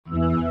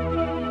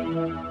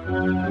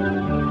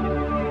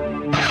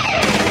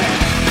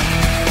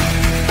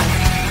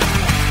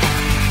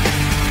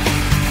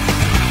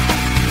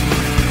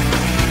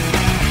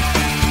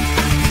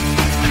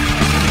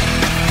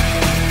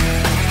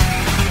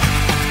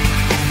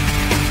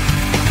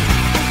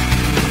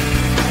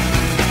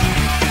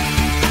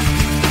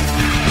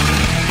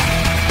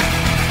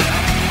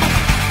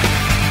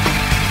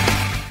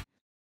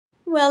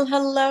Well,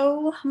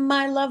 hello,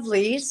 my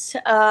lovelies.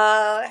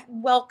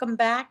 Welcome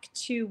back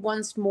to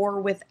Once More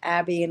with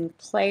Abby and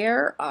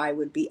Claire. I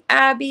would be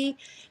Abby.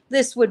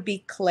 This would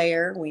be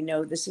Claire. We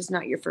know this is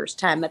not your first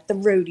time at the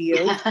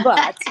rodeo,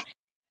 but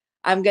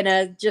I'm going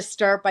to just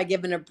start by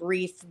giving a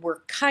brief.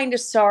 We're kind of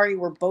sorry.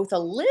 We're both a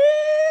little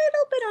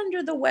bit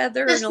under the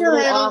weather Just and a a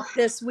little little. off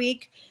this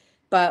week,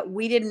 but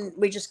we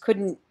just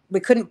couldn't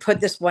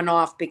put this one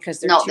off because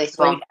they're Not two this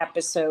great one.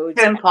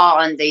 episodes. Too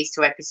important, these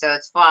two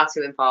episodes. Far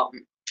too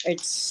important.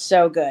 It's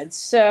so good.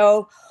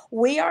 So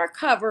we are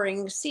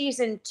covering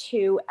season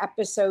 2,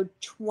 episode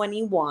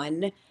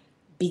 21,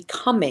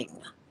 Becoming,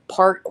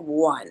 part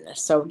 1.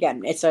 So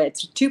again, it's a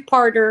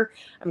two-parter.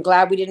 I'm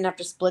glad we didn't have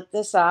to split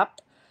this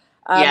up.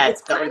 Yeah,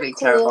 It's that would kind be of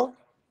cool. terrible.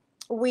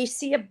 We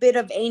see a bit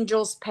of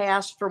Angel's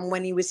past from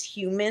when he was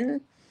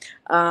human,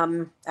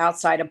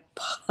 outside a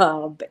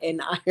pub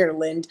in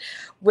Ireland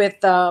with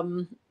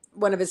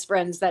one of his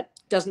friends that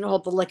doesn't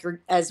hold the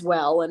liquor as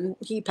well, and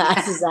he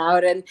passes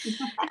out, and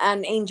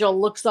Angel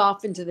looks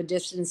off into the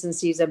distance and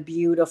sees a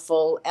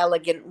beautiful,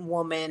 elegant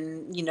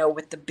woman,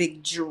 with the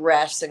big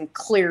dress and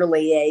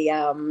clearly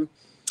a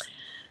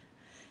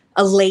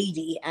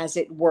lady, as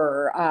it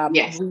were.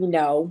 Yes. We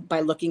know by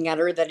looking at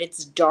her that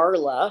it's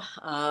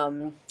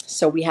Darla.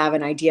 So we have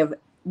an idea of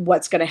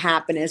what's going to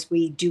happen, as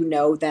we do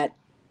know that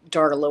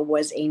Darla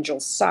was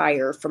Angel's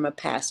sire from a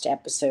past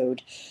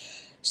episode.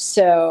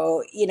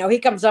 So, he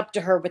comes up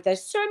to her with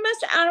this. So I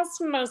must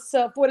ask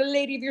myself what a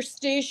lady of your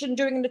station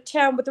doing in a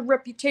town with a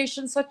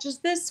reputation such as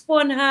this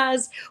one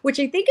has, which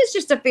I think is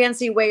just a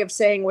fancy way of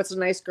saying what's a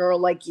nice girl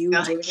like you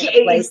doing in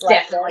a place It's like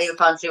definitely this. a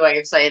fancy way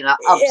of saying that.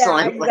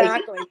 Absolutely. Yeah,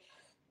 exactly.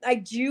 I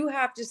do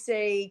have to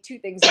say 2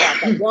 things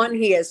about that. 1,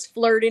 he is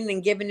flirting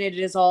and giving it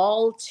his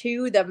all.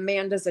 2, the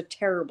man does a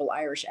terrible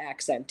Irish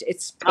accent.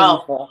 It's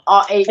painful.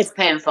 It's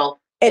painful.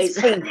 It's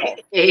painful.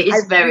 It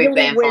is very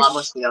really painful, I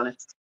must be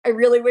honest. I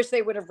really wish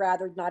they would have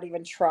rather not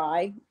even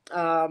try.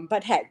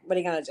 But hey, what are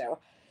you gonna do?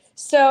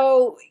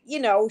 So,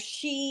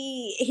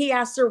 he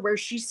asks her where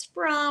she's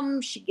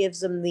from. She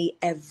gives him the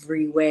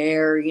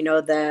everywhere,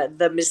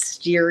 the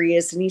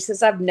mysterious. And he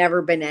says, I've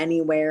never been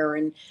anywhere.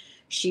 And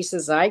she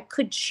says, I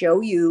could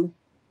show you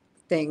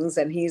things.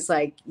 And he's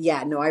like,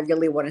 yeah, no, I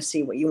really want to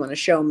see what you want to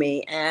show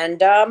me.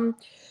 And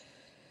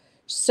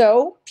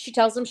so she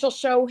tells him she'll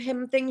show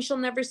him things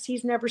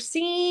he's never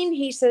seen.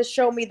 He says,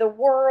 show me the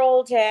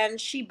world.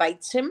 And she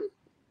bites him.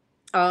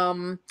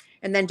 And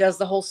then does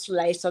the whole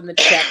slice on the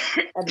chest.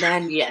 And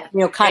then,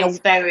 it's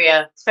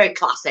very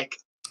classic.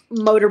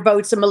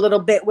 Motorboats him a little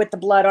bit with the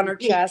blood on her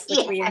chest,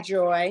 which we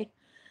enjoy.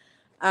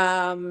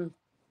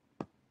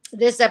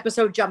 This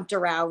episode jumped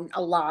around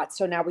a lot.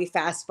 So now we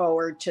fast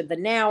forward to the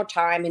now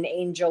time, and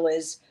Angel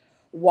is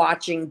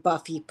watching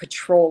Buffy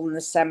patrol in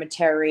the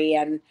cemetery,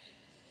 and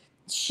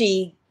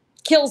she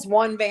kills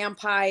one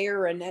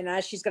vampire, and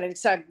as she's going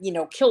to,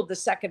 kill the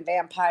second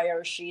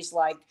vampire, she's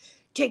like,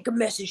 take a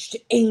message to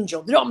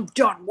Angel that I'm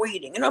done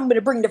waiting, and I'm going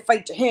to bring the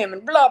fight to him,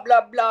 and blah,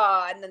 blah,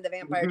 blah. And then the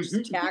vampire just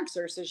attacks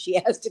her, so she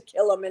has to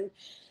kill him. And,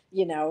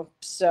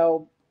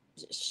 so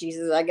she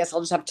says, I guess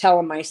I'll just have to tell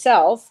him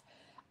myself.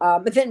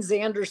 But then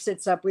Xander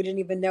sits up. We didn't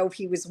even know if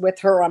he was with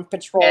her on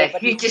patrol. Yeah,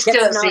 but he just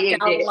gets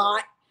knocked out a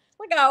lot.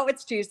 Like, oh,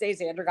 it's Tuesday.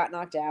 Xander got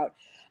knocked out.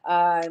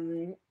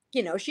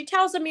 She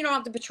tells him, you don't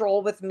have to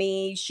patrol with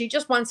me. She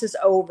just wants this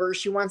over.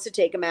 She wants to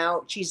take him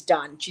out. She's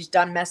done. She's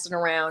done messing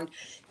around.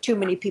 Too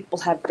many people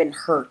have been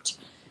hurt.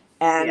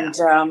 And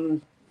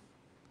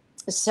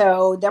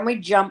so then we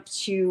jump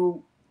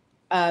to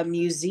a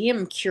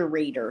museum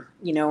curator,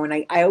 and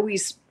I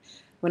always,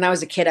 when I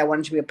was a kid, I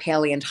wanted to be a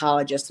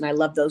paleontologist, and I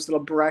love those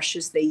little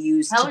brushes they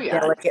use to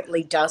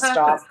delicately dust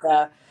off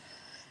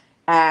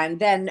and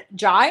then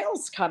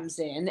Giles comes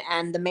in,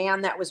 and the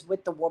man that was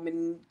with the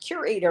woman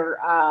curator,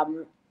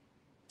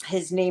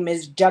 his name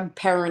is Doug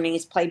Perrin.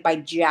 He's played by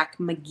Jack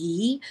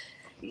McGee.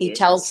 He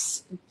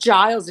tells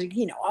Giles,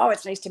 oh,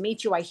 it's nice to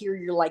meet you. I hear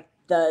you're like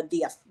the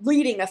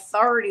leading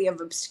authority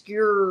of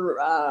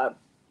obscure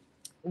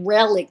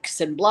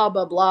relics and blah,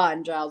 blah, blah.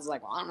 And Giles is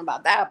like, well, I don't know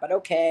about that, but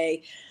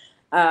okay.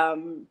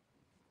 And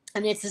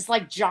it's this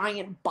like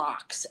giant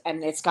box,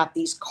 and it's got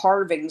these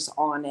carvings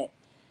on it.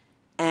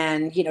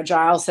 And,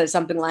 Giles says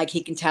something like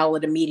he can tell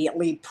it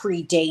immediately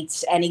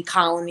predates any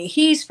colony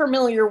he's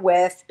familiar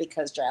with,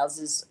 because Giles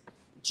is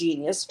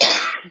genius.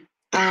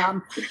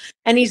 And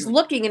he's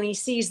looking, and he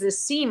sees this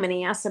seam, and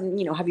he asks him,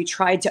 have you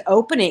tried to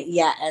open it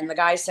yet? And the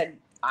guy said,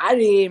 I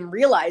didn't even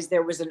realize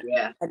there was an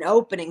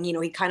opening.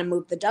 He kind of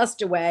moved the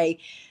dust away.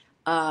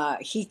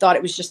 He thought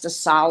it was just a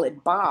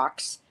solid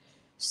box.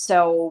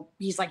 So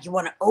he's like, you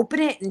want to open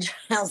it? And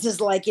Giles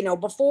is like,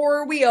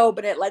 before we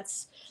open it, let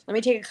me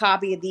take a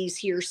copy of these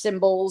here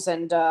symbols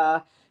and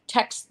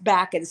text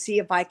back and see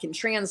if I can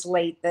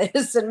translate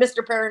this. And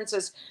Mr. Perrin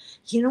says,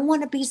 you don't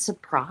want to be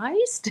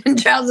surprised? And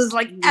Giles is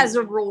like, as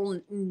a rule,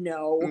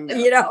 no.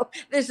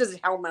 This is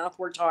Hellmouth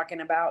we're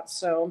talking about.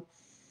 So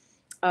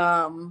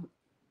and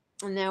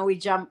now we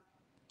jump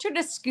to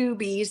the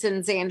Scoobies,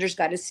 and Xander's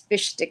got his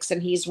fish sticks,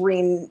 and he's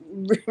reenacting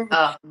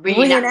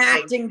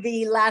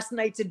the last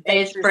night's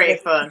adventures. It's pretty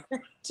fun.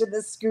 To the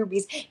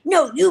Scoobies.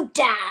 No, you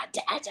die.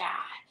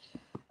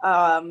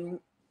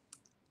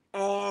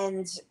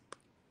 And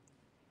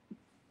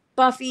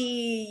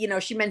Buffy,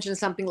 she mentions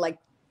something like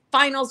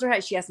finals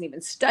are, she hasn't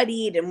even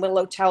studied, and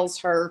Willow tells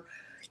her,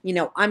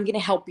 I'm going to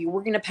help you.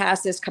 We're going to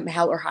pass this come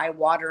hell or high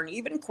water. And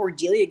even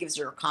Cordelia gives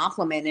her a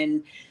compliment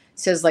and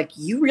says, like,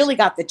 you really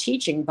got the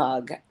teaching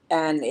bug.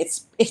 And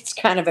it's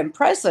kind of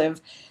impressive.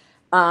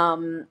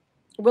 Willow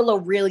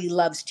really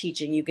loves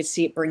teaching. You could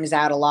see it brings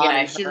out a lot.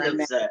 Yeah, she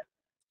loves it.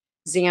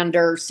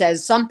 Xander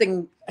says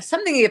something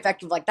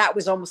effective like that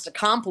was almost a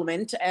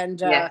compliment. And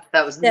that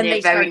was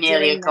very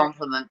nearly a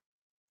compliment.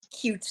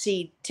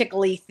 Cutesy,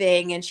 tickly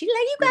thing. And she's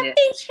like, you got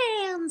fish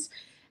hands.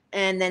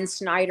 And then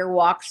Snyder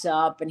walks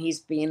up and he's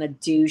being a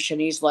douche. And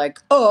he's like,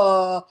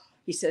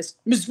 he says,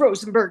 Ms.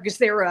 Rosenberg, is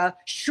there a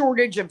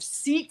shortage of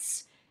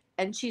seats?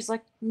 And she's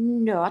like,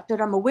 not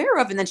that I'm aware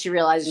of. And then she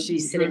realizes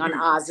she's sitting on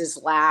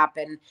Oz's lap.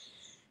 And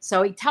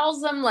so he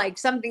tells them like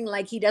something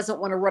like he doesn't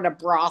want to run a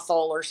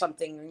brothel or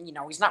something.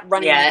 He's not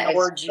running an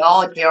orgy.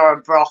 Or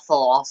a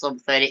brothel or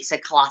something. It's a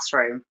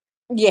classroom.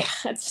 Yeah.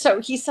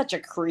 So he's such a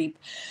creep.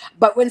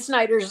 But when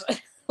Snyder's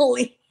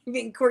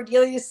leaving,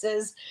 Cordelia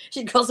says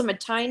she calls him a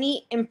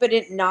tiny,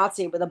 impotent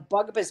Nazi with a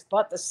bug up his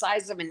butt the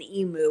size of an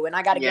emu. And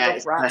I got to give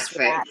it props for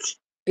that.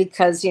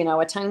 Because,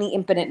 a tiny,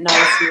 impotent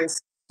Nazi is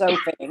so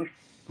fitting.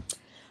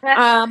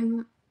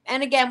 And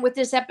again, with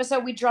this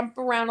episode, we jump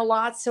around a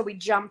lot. So we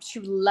jump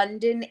to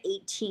London,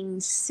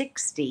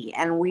 1860,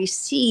 and we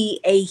see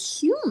a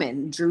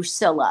human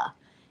Drusilla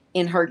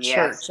in her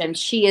church. And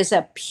she is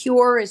as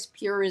pure as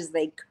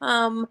they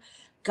come,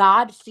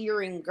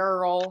 God-fearing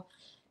girl.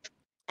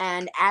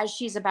 And as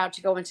she's about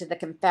to go into the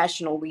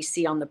confessional, we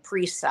see on the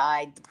priest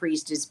side, the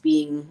priest is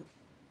being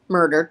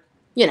murdered,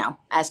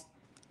 as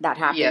that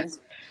happens.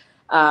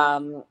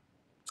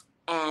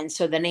 And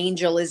so then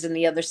Angel is in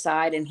the other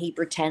side, and he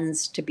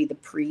pretends to be the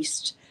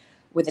priest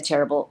with a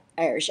terrible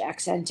Irish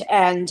accent.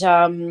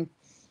 And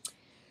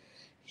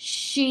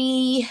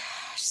she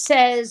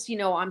says,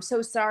 I'm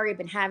so sorry. I've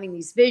been having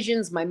these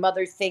visions. My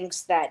mother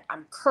thinks that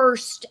I'm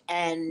cursed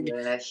and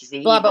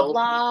blah, blah,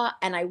 blah.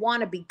 And I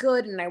want to be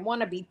good and I want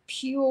to be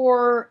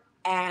pure.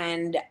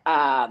 And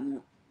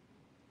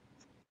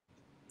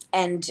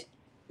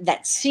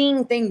that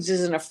seeing things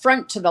is an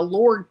affront to the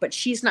Lord, but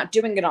she's not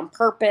doing it on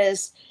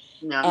purpose.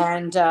 No.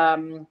 And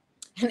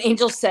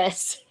Angel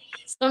says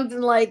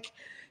something like,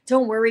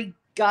 don't worry,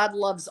 God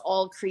loves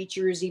all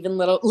creatures, even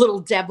little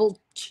devil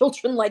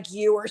children like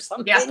you or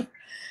something. Yeah.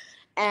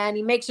 And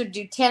he makes her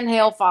do 10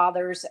 Hail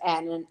Fathers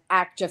and an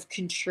act of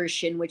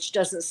contrition, which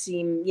doesn't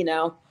seem,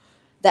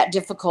 that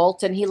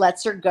difficult. And he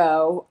lets her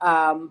go.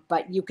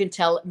 But you can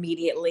tell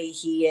immediately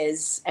he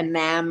is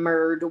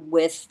enamored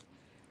with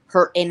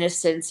her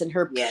innocence and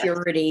her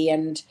purity.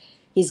 And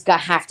he's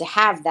have to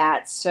have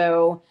that.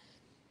 So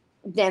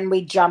then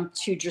we jump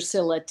to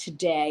Drusilla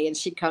today, and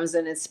she comes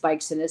in and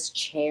Spike's in his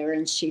chair,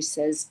 and she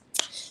says,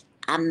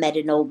 I met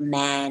an old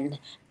man.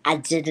 I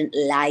didn't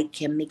like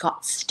him. He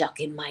got stuck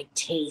in my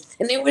teeth.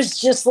 And it was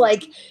just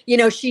like,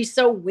 she's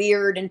so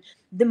weird, and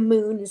the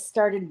moon has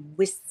started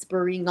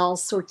whispering all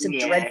sorts of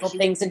dreadful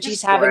things, and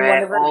she's having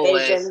one of her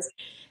visions.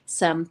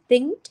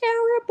 Something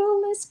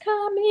terrible is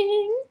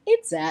coming.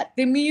 It's at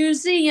the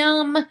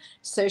museum.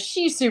 So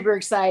she's super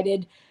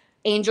excited.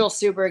 Angel's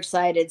super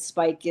excited.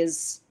 Spike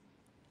is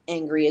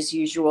angry as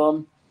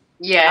usual.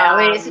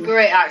 Yeah, it's a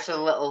great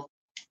actual little.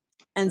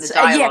 And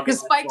because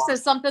Spike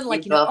says something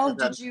like,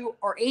 did you,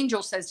 or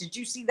Angel says, did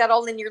you see that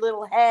all in your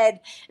little head?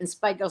 And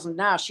Spike goes,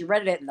 nah, she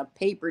read it in the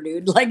paper,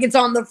 dude. Like it's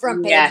on the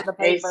front page of the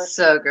paper. It's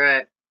so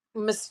great.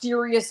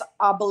 Mysterious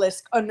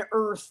obelisk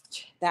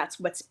unearthed. That's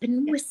what's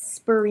been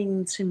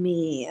whispering to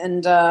me.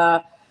 And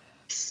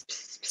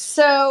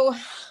so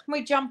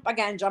we jump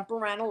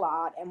around a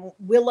lot. And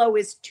Willow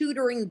is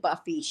tutoring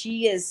Buffy.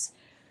 She is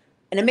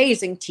an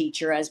amazing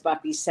teacher, as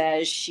Buffy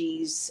says.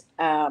 She's,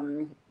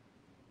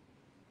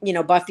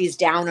 Buffy's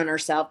down on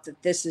herself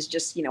that this is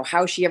just,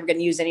 how is she ever going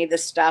to use any of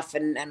this stuff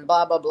and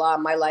blah, blah, blah,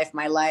 my life.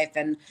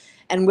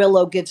 And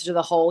Willow gives her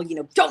the whole,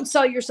 don't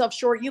sell yourself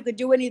short. You could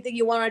do anything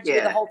you want to do,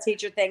 the whole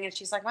teacher thing. And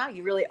she's like, wow,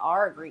 you really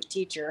are a great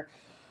teacher.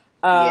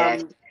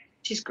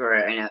 She's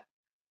great, I know.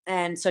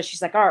 And so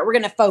she's like, all right, we're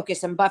going to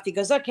focus. And Buffy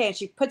goes, okay. And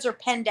she puts her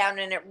pen down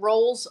and it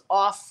rolls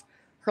off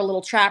her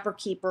little trapper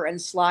keeper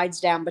and slides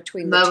down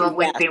between the two.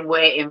 We've been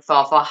waiting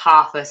for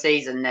half a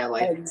season now.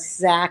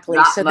 Exactly.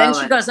 So then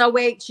she goes, oh,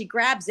 wait. She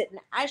grabs it. And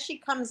as she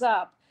comes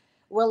up,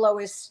 Willow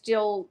is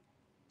still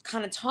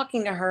kind of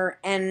talking to her.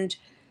 And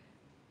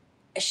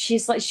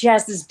she's like, she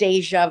has this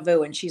deja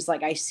vu, and she's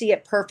like, I see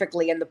it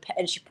perfectly. And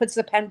she puts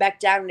the pen back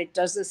down, and it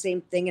does the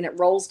same thing, and it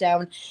rolls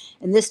down.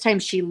 And this time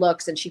she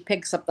looks and she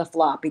picks up the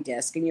floppy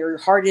disk, and your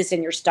heart is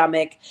in your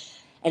stomach.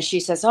 And she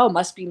says, "Oh,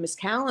 must be Miss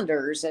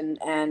Calendar's." And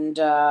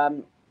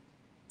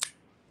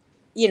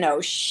you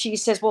know, she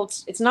says, "Well,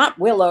 it's not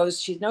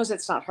Willow's." She knows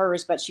it's not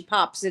hers, but she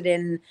pops it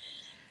in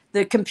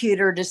the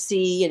computer to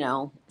see, you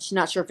know, she's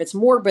not sure if it's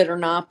morbid or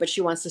not, but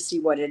she wants to see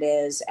what it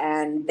is.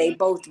 And they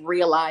both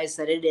realize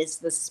that it is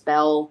the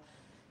spell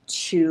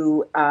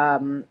to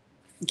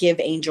give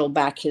Angel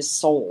back his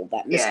soul.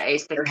 That Miss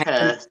it's the had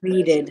curse.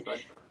 completed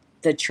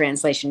the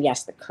translation.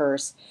 Yes, the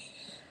curse.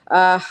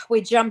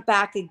 We jump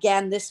back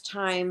again, this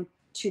time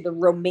to the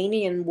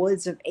Romanian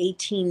woods of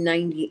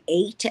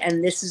 1898.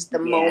 And this is the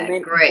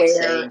moment great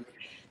where, scene.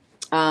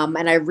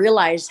 and I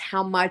realize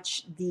how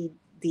much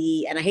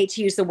and I hate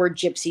to use the word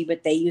gypsy,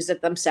 but they use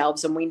it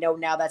themselves, and we know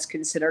now that's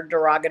considered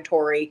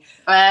derogatory.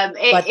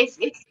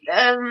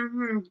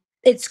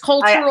 It's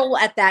cultural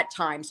at that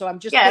time, so I'm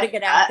just putting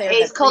it out there.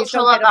 It's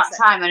cultural at that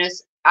time, and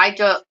I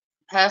don't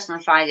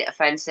personally find it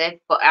offensive,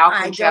 but our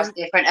country has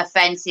different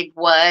offensive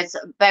words.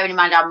 Bearing in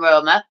mind, I'm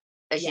Roma,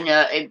 as you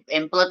know,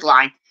 in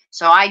bloodline,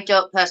 so I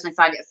don't personally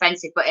find it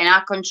offensive. But in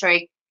our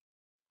country,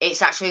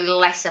 it's actually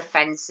less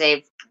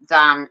offensive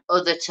than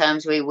other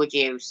terms we would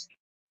use.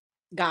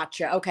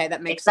 Gotcha. Okay,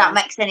 that makes sense. That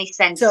makes any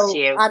sense to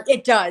you?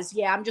 It does.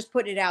 Yeah, I'm just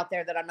putting it out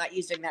there that I'm not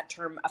using that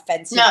term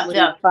offensively.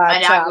 No, but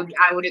and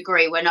I would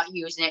agree. We're not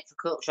using it for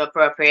cultural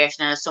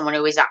appropriation. And as someone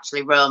who is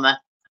actually Roma,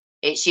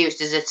 it's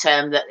used as a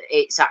term that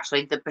it's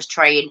actually the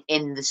portraying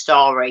in the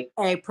story.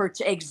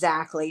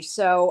 Exactly.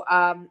 So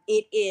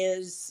it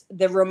is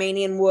the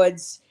Romanian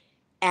woods,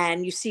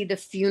 and you see the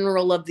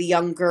funeral of the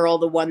young girl,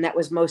 the one that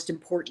was most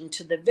important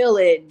to the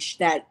village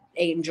that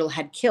Angel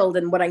had killed.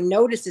 And what I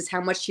noticed is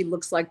how much she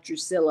looks like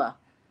Drusilla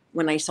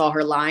when I saw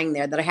her lying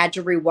there, that I had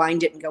to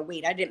rewind it and go,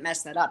 wait, I didn't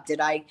mess that up,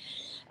 did I?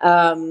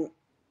 And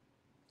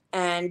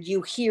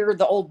you hear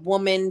the old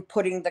woman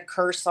putting the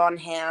curse on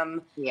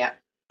him. Yeah.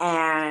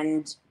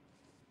 And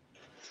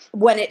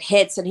when it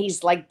hits and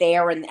he's like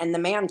there, and the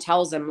man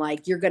tells him,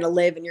 like, you're going to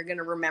live and you're going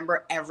to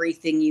remember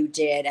everything you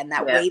did. And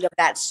that weight of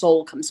that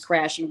soul comes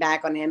crashing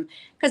back on him,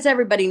 because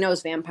everybody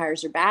knows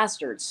vampires are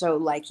bastards. So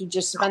like, he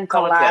just spent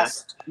the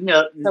last.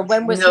 No, so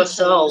when was no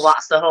soul?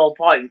 That's the whole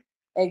point.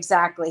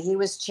 Exactly. He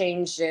was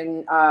changed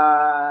in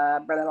I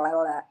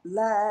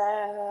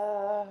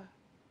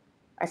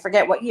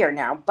forget what year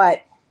now,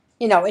 but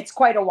you know, it's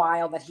quite a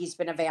while that he's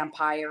been a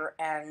vampire,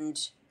 and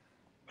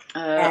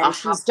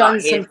he's done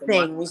some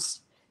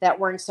things that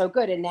weren't so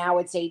good. And now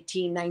it's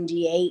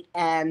 1898,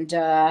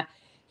 and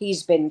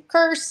he's been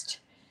cursed,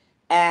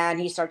 and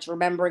he starts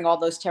remembering all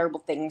those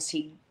terrible things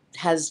he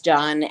has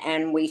done.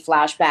 And we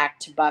flash back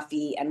to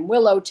Buffy and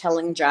Willow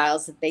telling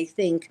Giles that they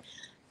think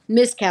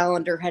Miss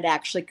Calendar had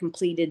actually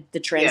completed the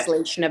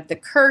translation of the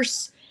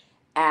curse,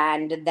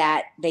 and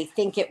that they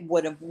think it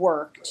would have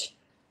worked.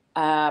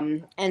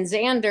 And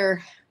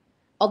Xander,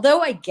 although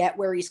I get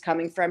where he's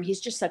coming from, he's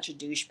just such a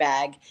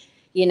douchebag.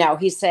 You know,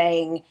 he's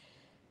saying,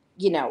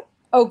 you know,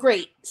 oh,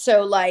 great.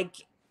 So,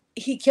 like,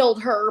 he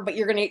killed her, but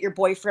you're going to get your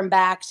boyfriend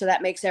back, so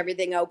that makes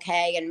everything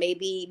okay. And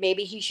maybe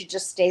he should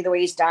just stay the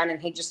way he's done,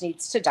 and he just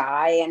needs to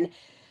die. And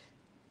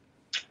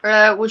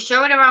we're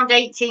showing around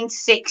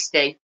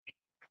 1860.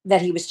 That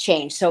he was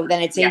changed. So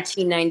then it's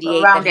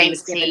 1898. Around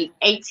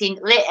 18,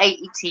 late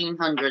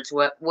 1800s,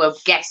 we're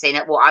guessing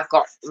at what I've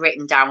got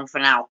written down for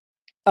now.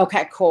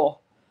 Okay,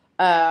 cool.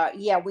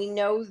 Yeah, we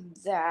know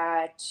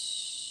that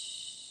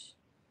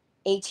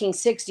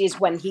 1860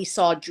 is when he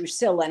saw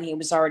Drusilla, and he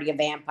was already a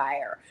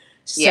vampire.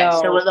 So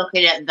we're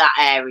looking at that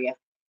area.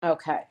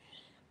 Okay.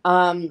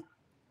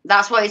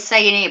 That's what it's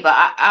saying here, but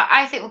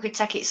I think we could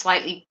take it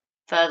slightly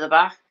further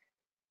back.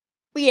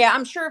 Yeah,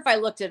 I'm sure if I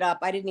looked it up,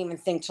 I didn't even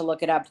think to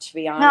look it up, to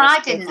be honest. No, I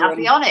didn't. I'll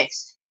be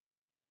honest.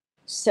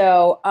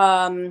 So,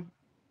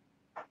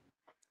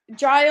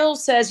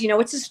 Giles says, you know,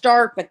 it's a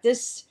start, but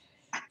this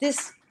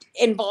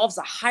involves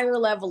a higher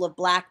level of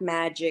black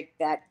magic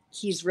that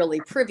he's really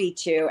privy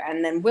to.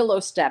 And then Willow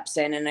steps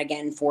in, and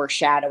again,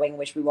 foreshadowing,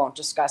 which we won't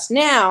discuss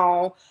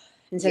now,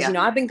 and says, you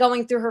know, I've been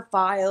going through her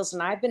files,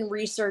 and I've been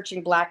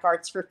researching black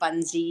arts for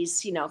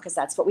funsies, you know, because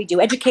that's what we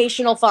do.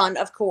 Educational fun,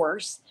 of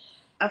course.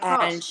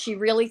 And she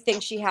really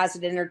thinks she has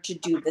it in her to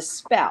do the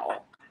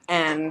spell.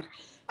 And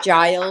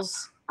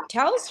Giles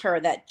tells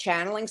her that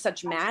channeling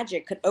such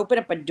magic could open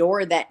up a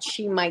door that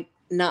she might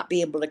not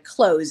be able to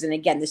close. And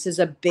again, this is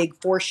a big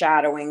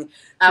foreshadowing.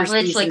 I've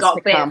literally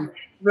got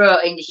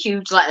wrote in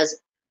huge letters,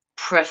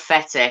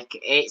 prophetic.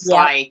 It's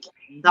like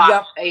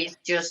that is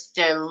just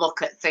a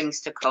look at things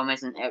to come,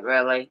 isn't it,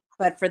 really?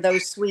 But for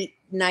those sweet,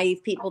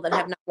 naive people that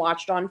have not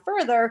watched on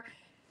further,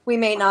 we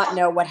may not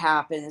know what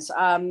happens.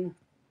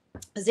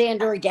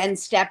 Xander again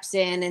steps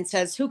in and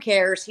says, who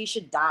cares? He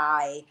should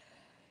die.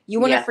 You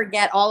want to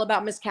forget all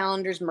about Miss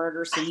Calendar's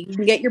murder so you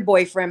can get your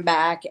boyfriend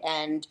back.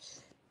 And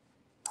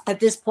at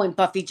this point,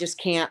 Buffy just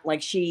can't.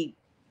 Like, she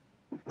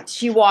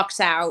walks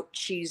out.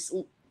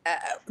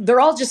 They're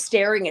all just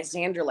staring at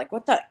Xander like,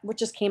 what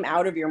just came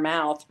out of your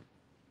mouth?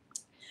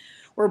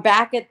 we're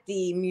back at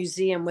the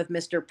museum with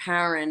Mr.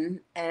 Perrin,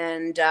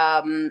 and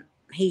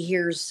he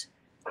hears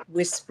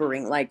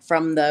whispering, like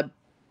from the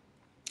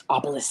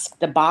obelisk.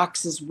 The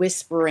box is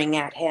whispering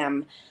at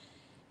him.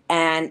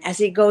 And as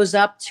he goes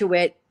up to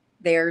it,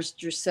 there's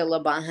Drusilla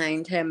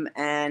behind him,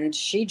 and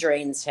she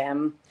drains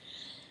him.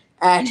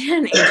 And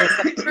Angel's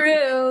like,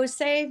 Drew,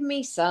 save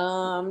me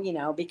some,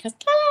 because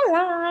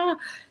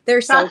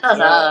they're so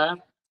cute.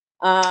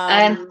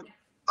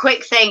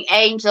 Quick thing,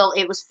 Angel,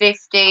 it was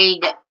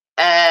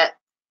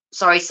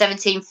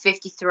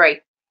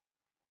 1753.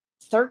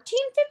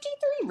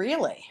 1353?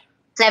 Really?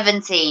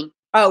 17.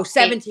 Oh,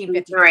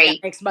 1753.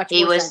 That makes much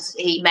more sense.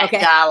 He met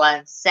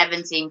Darla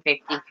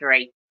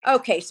 1753.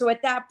 Okay, so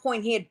at that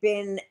point he had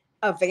been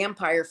a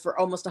vampire for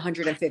almost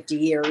 150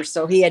 years,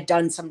 so he had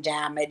done some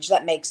damage.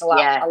 That makes a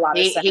lot of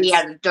sense. He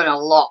had done a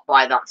lot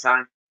by that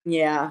time.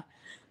 Yeah.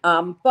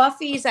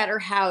 Buffy's at her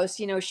house.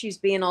 She's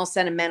being all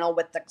sentimental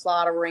with the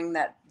clattering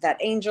that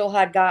Angel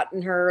had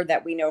gotten her,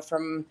 that we know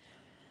from,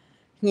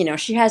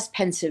 she has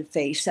pensive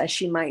face, as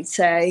she might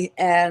say.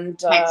 And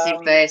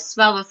pensive face.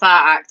 Smell the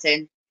fart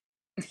acting.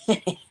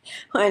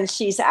 When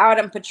she's out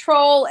on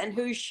patrol, and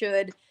who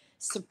should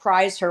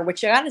surprise her,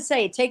 which I gotta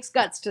say, it takes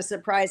guts to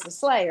surprise a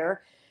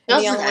Slayer.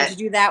 And the only one to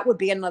do that would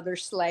be another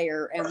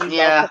Slayer. And we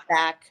welcome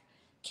back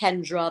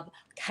Kendra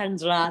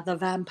the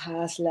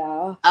Vampire-Slayer.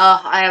 Oh,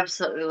 I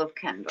absolutely love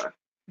Kendra.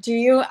 Do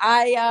you?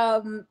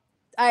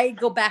 I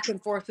go back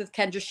and forth with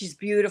Kendra. She's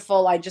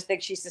beautiful. I just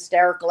think she's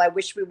hysterical. I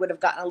wish we would have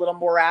gotten a little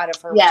more out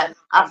of her. Yeah,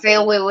 I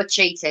feel we were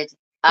cheated.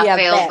 I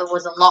feel there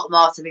was a lot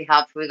more to be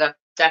had with her.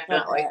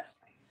 Definitely.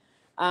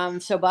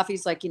 So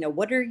Buffy's like,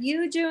 what are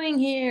you doing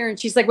here? And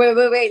she's like,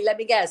 wait, let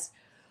me guess.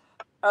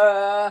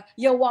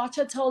 Your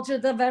watcher told you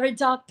the very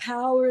dark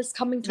power is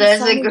coming to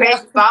There's a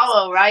great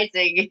power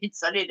rising in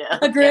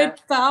Sunnydale. A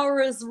great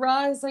power is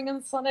rising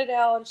in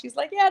Sunnydale. And she's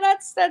like, yeah,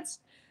 that's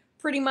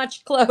pretty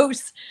much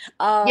close.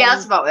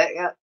 That's about it,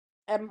 yeah.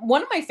 And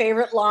one of my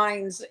favorite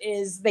lines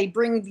is they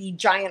bring the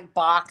giant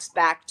box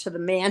back to the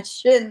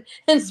mansion,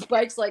 and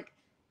Spike's like,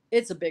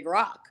 it's a big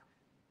rock.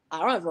 I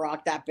don't have a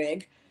rock that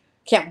big.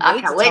 I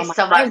can't wait to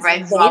tell my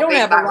friends they don't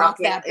have a rock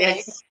that big.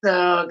 It's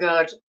so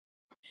good.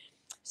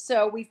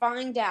 So we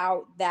find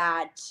out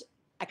that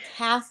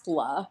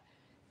Acathla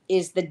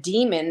is the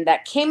demon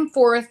that came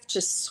forth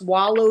to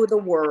swallow the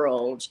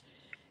world.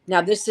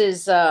 Now, this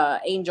is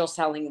Angel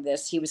telling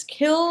this. He was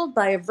killed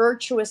by a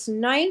virtuous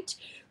knight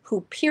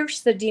who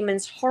pierced the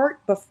demon's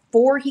heart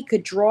before he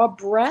could draw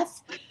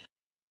breath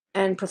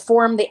and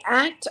perform the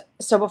act.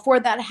 So before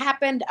that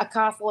happened,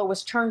 Acathla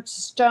was turned to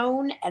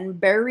stone and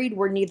buried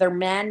where neither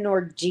man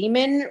nor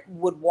demon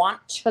would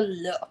want to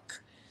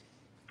look.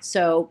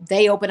 So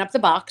they open up the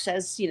box,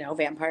 as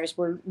vampires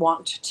were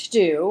wont to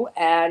do,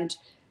 and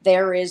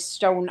there is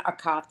stone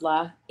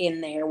Acathla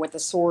in there with a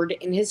sword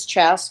in his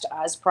chest,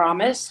 as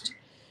promised.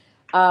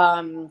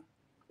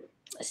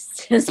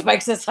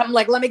 Spike says something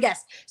like, let me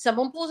guess.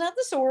 Someone pulls out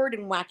the sword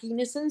and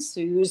wackiness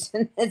ensues.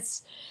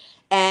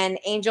 And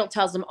Angel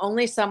tells him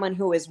only someone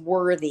who is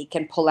worthy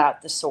can pull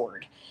out the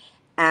sword.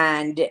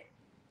 And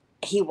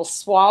he will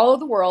swallow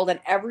the world, and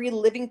every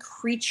living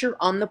creature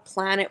on the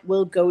planet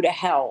will go to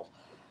hell.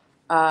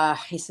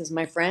 He says,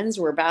 my friends,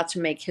 we're about to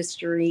make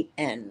history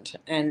end.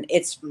 And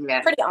it's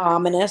pretty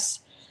ominous.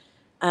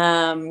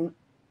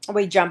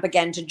 We jump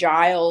again to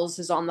Giles,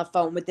 who's on the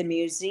phone with the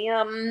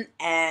museum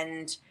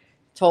and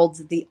told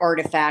that the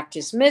artifact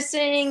is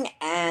missing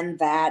and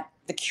that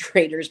the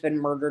curator's been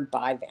murdered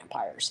by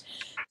vampires.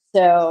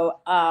 So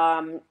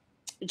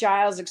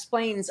Giles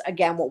explains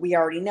again what we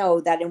already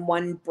know, that in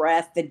one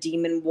breath the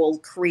demon will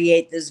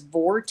create this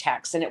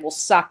vortex and it will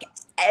suck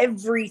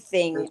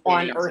everything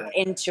on Earth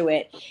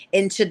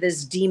into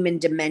this demon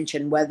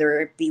dimension,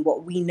 whether it be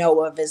what we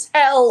know of as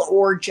hell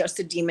or just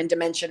a demon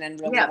dimension, and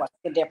really what's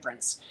the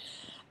difference.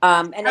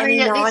 And any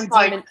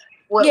non-demon,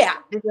 we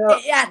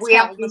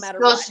have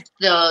discussed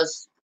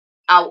those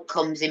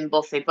outcomes in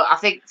Buffy, but I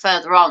think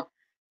further on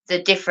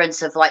the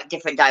difference of like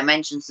different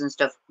dimensions and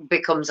stuff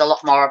becomes a lot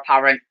more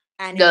apparent.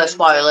 No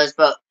spoilers,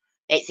 but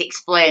it's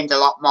explained a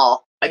lot more.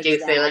 I do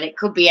feel, and it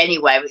could be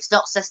anywhere. It's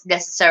not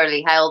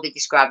necessarily hell. They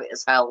describe it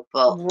as hell,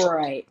 but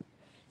right.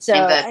 So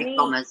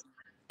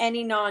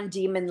any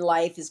non-demon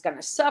life is going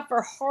to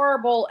suffer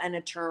horrible and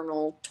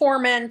eternal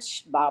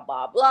torment. Blah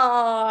blah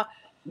blah.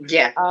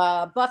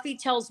 Yeah. Buffy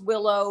tells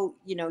Willow,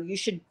 you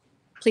should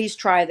please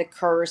try the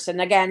curse.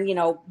 And again,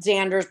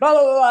 Xander's blah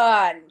blah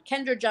blah. And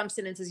Kendra jumps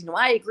in and says,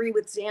 I agree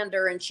with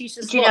Xander. And she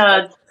says, you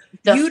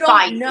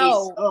don't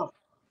know.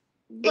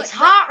 It's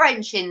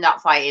heart-wrenching,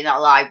 that fight in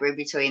that library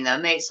between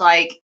them. It's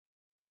like...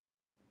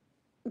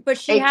 But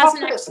she has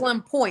an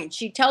excellent point.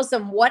 She tells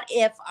them, what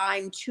if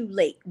I'm too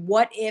late?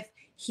 What if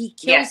he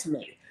kills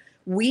me?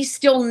 We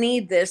still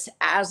need this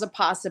as a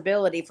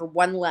possibility for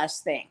one less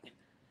thing.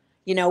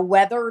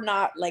 Whether or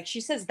not, like she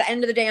says, at the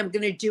end of the day, I'm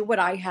going to do what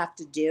I have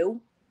to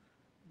do.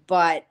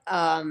 But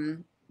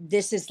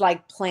this is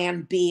like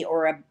plan B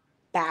or a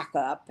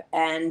backup.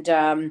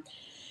 And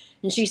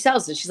And she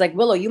tells it. She's like,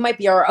 Willow, you might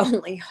be our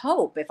only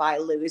hope if I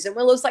lose. And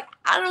Willow's like,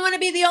 I don't want to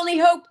be the only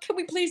hope. Can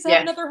we please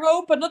have another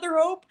hope? Another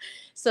hope?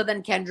 So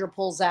then Kendra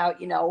pulls out,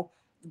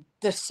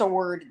 the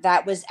sword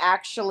that was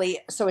actually,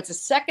 so it's a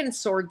second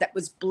sword that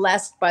was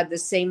blessed by the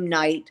same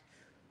knight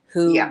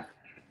who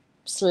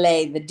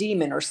slew the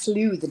demon.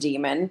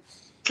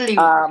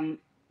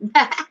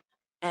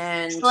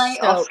 And slay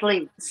so or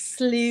slew?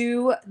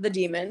 Slew the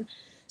demon.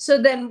 So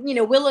then,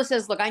 Willow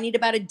says, look, I need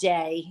about a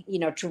day,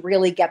 to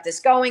really get this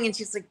going. And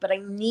she's like, but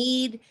I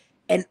need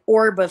an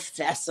orb of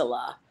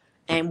Thessala.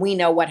 And we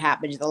know what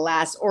happened to the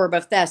last orb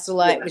of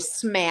Thessala. It was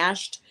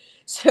smashed.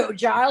 So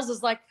Giles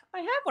is like, I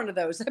have one of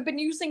those. I've been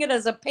using it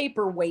as a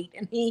paperweight.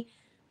 And he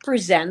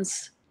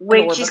presents.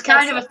 Which is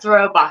kind of a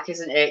throwback,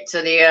 isn't it,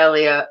 to the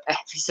earlier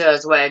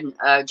episodes when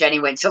Jenny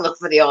went to look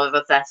for the orb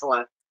of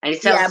Thessala. And he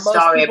tells a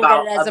story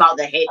about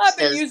the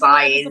hipsters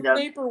buying them.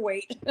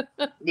 Paperweight.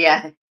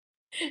 Yeah.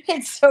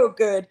 It's so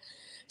good.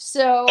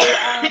 So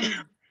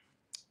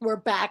we're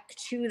back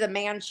to the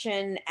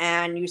mansion,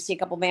 and you see a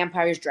couple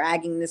vampires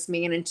dragging this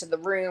man into the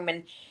room,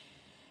 and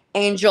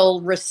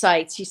Angel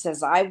recites, he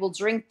says, I will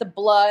drink the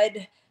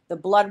blood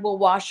will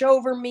wash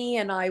over me,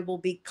 and I will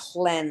be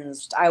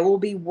cleansed. I will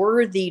be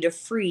worthy to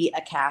free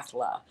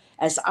Acathla.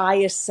 As I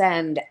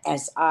ascend,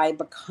 as I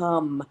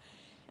become.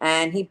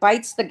 And he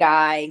bites the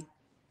guy,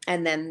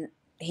 and then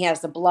he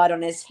has the blood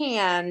on his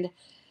hand,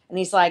 and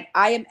he's like,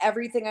 I am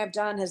everything I've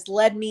done has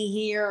led me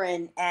here,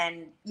 and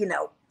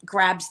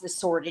grabs the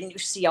sword, and you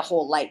see a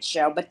whole light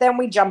show. But then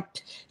we jump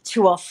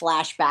to a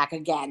flashback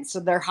again. So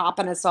they're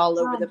hopping us all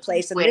over the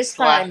place. And this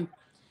time,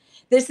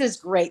 this is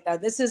great, though.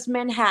 This is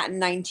Manhattan,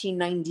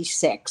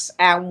 1996.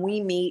 And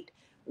we meet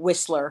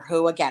Whistler,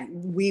 who, again,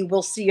 we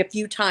will see a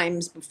few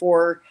times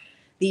before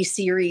these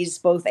series,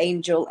 both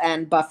Angel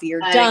and Buffy, are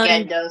done.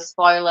 Again, no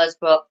spoilers,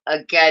 but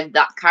again,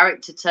 that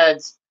character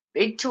turns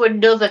into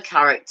another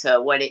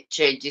character when it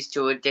changes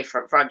to a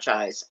different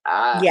franchise.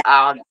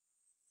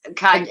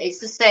 It's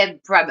the same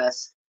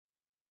premise.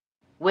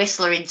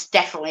 Whistler is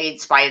definitely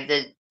inspired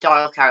the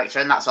Doyle character,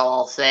 and that's all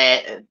I'll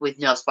say with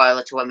no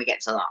spoiler to when we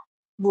get to that.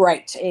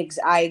 Right.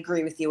 I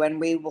agree with you, and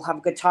we will have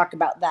a good talk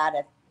about that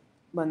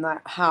when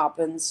that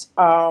happens.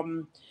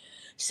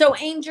 So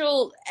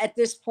Angel, at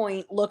this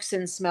point, looks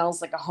and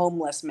smells like a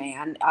homeless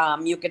man.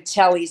 You could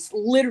tell he's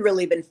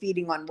literally been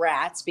feeding on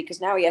rats because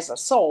now he has a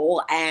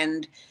soul,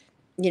 and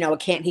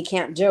he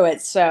can't do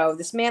it. So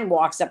this man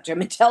walks up to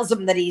him and tells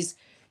him that he's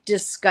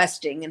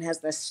disgusting and has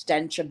the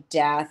stench of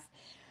death.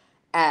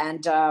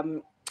 And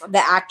the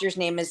actor's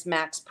name is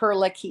Max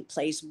Perlich. He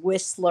plays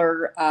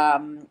Whistler.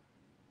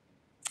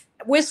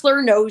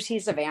 Whistler knows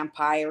he's a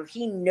vampire.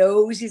 He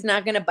knows he's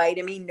not going to bite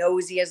him. He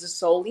knows he has a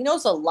soul. He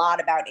knows a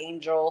lot about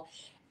Angel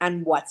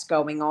and what's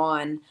going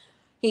on.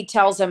 He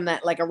tells him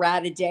that like a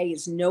rat a day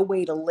is no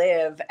way to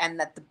live, and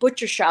that the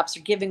butcher shops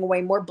are giving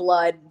away more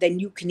blood than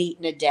you can eat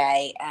in a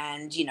day.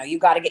 And, you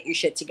got to get your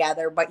shit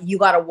together, but you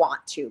got to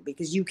want to,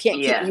 because you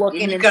can't keep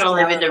looking. You got to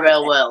live in the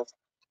real world.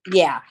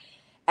 Yeah.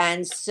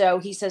 And so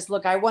he says,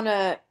 look, I want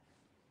to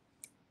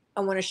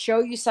show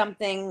you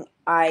something.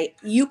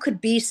 You could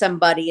be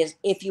somebody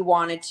if you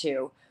wanted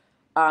to,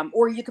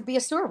 or you could be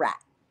a sewer rat,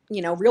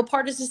 real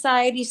part of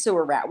society,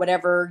 sewer rat,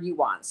 whatever you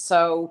want.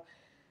 So,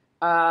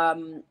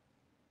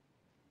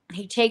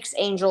 he takes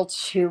Angel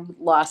to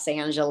Los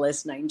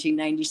Angeles,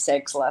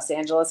 1996, Los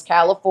Angeles,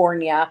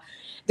 California.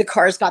 The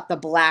car's got the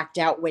blacked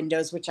out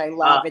windows, which I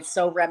love. It's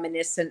so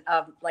reminiscent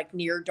of like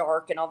Near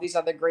Dark and all these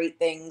other great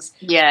things.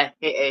 Yeah,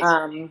 it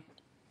is.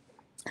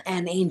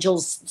 And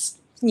Angel's,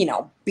 being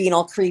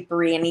all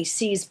creepery, and he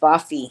sees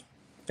Buffy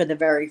for the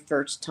very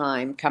first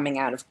time coming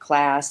out of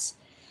class.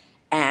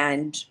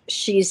 And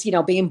she's,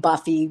 being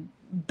Buffy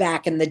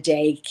back in the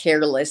day,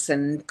 careless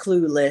and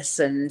clueless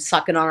and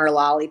sucking on her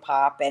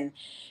lollipop. And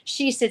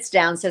she sits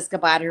down, says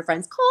goodbye to her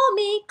friends. Call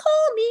me,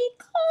 call me,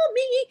 call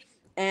me.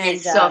 And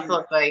it's so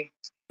Buffy.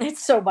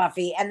 It's so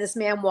Buffy. And this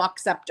man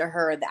walks up to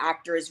her. The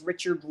actor is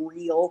Richard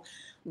Reel.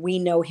 We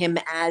know him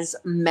as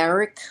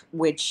Merrick,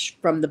 which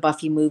from the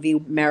Buffy movie,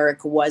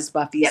 Merrick was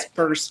Buffy's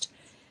first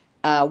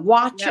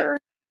watcher.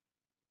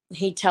 Yep.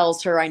 He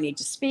tells her, I need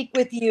to speak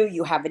with you.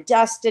 You have a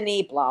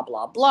destiny, blah,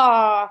 blah,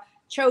 blah.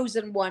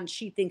 Chosen one.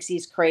 She thinks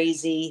he's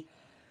crazy.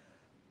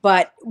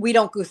 But we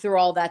don't go through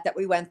all that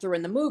we went through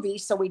in the movie.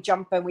 So we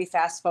jump and we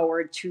fast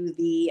forward to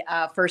the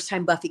first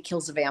time Buffy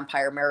kills a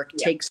vampire. Merrick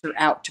takes her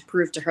out to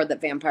prove to her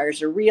that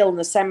vampires are real in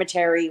the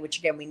cemetery, which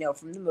again, we know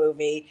from the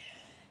movie.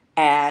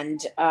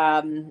 And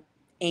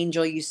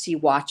Angel, you see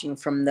watching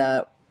from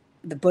the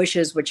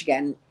bushes, which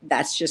again,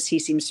 that's just, he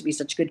seems to be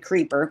such a good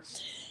creeper.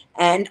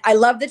 And I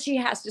love that she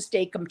has to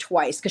stake him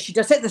twice, because she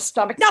does it in the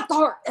stomach, not the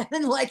heart. And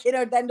then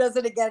then does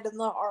it again in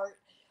the heart.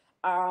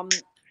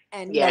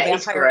 And the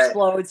vampire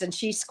explodes and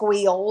she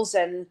squeals.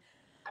 And,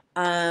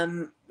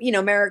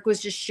 Merrick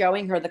was just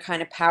showing her the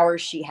kind of power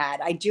she had.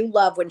 I do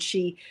love when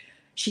she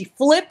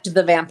flipped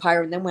the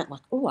vampire and then went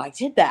like, oh, I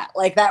did that.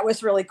 Like, that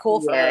was really cool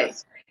for her.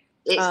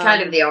 It's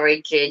kind of the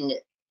origin,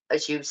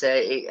 as you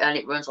say, and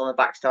it runs on the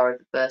backstory of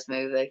the first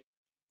movie.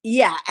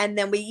 Yeah, and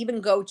then we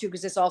even go to,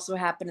 because this also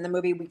happened in the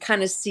movie, we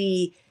kind of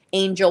see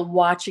Angel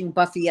watching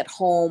Buffy at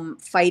home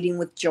fighting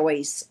with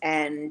Joyce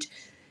and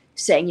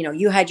saying,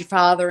 you had your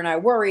father and I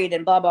worried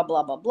and blah, blah,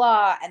 blah, blah,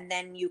 blah. And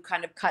then you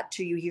kind of cut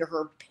to, you hear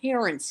her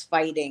parents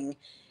fighting.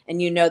 And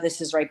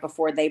this is right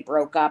before they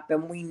broke up.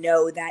 And we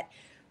know that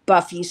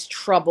Buffy's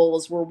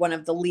troubles were one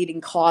of the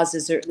leading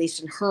causes, or at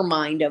least in her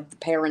mind, of the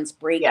parents'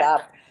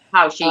 breakup.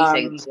 How she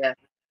thinks, yeah.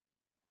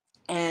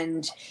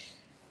 And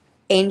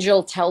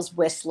Angel tells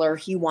Whistler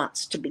he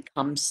wants to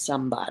become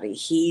somebody.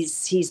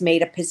 He's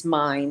made up his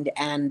mind,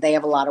 and they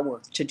have a lot of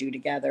work to do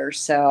together.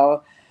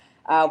 So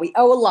we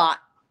owe a lot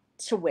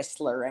to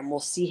Whistler, and we'll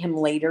see him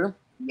later.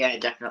 Yeah,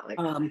 definitely.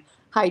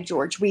 Hi,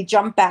 George. We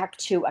jump back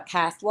to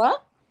Akathla.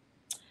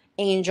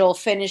 Angel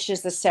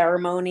finishes the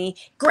ceremony,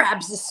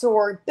 grabs the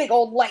sword, big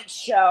old light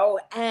show,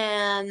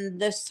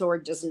 and the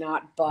sword does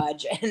not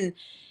budge. And,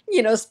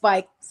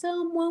 Spike,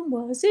 someone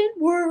wasn't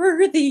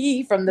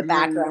worthy from the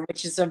background,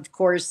 which is, of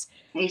course...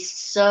 He's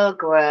so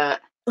great.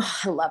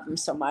 I love him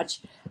so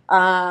much.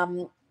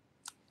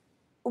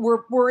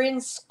 We're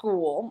in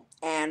school,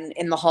 and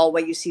in the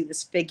hallway you see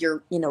this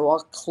figure,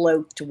 all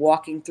cloaked,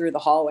 walking through the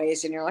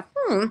hallways, and you're like,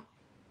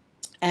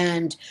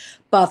 And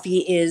Buffy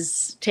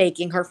is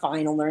taking her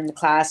final. They're in the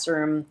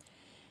classroom,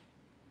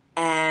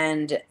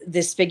 and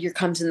this figure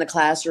comes in the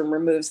classroom,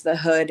 removes the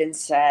hood, and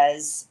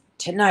says,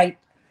 "Tonight,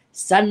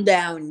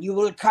 sundown, you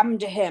will come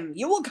to him.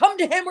 You will come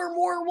to him, or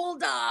more will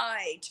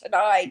die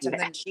tonight." And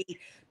then she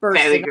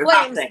bursts into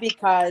flames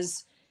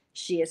because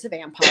she is a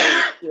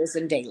vampire. She is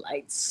in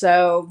daylight.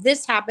 So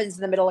this happens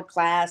in the middle of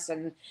class,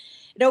 and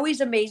it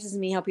always amazes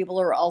me how people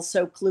are all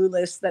so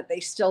clueless that they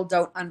still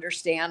don't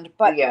understand.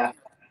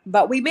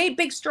 But we made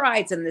big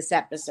strides in this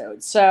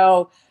episode.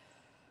 So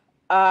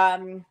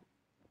in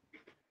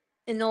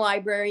the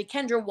library,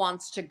 Kendra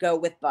wants to go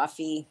with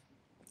Buffy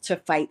to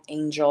fight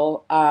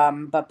Angel.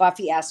 But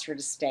Buffy asks her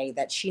to stay,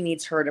 that she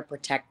needs her to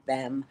protect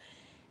them.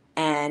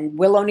 And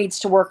Willow needs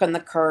to work on the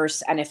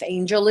curse. And if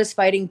Angel is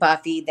fighting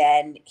Buffy,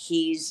 then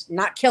he's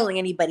not killing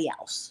anybody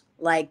else.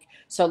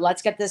 So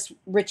let's get this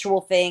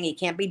ritual thing. He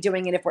can't be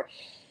doing it if we're...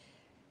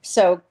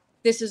 So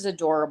this is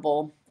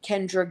adorable.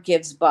 Kendra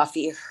gives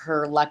Buffy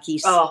her lucky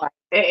spot.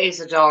 Oh, it is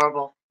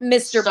adorable.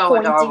 Mr. So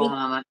Pointy. Adorable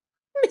moment.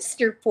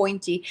 Mr.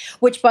 Pointy,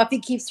 which Buffy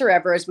keeps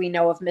forever, as we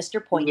know of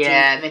Mr. Pointy.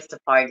 Yeah, Mr.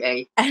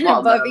 Pointy. And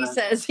Buffy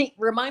says,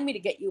 "Remind me to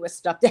get you a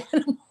stuffed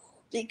animal."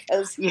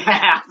 Because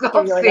I've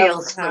got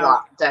feels for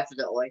that,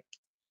 definitely.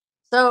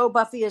 So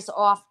Buffy is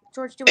off.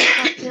 George, do we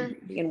come here?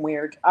 Being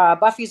weird.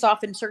 Buffy's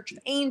off in search of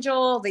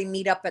Angel. They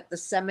meet up at the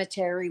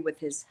cemetery with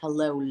his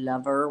hello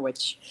lover,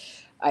 which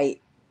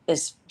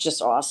is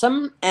just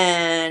awesome.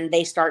 And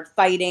they start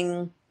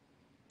fighting.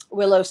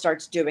 Willow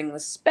starts doing the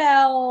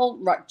spell.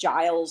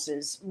 Giles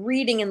is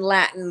reading in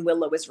Latin.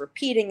 Willow is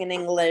repeating in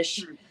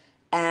English.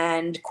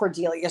 And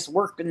Cordelia's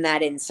working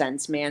that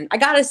incense, man. I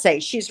gotta say,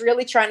 she's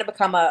really trying to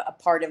become a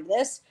part of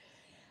this.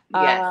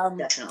 Yeah,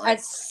 definitely.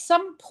 At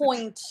some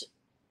point,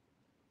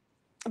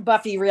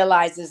 Buffy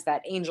realizes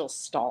that Angel's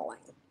stalling.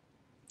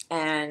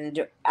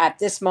 And at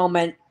this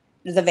moment,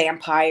 the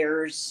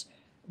vampires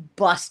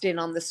bust in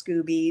on the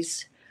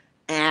Scoobies.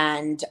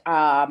 And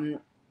I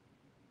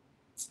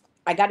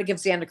got to give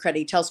Xander credit.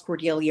 He tells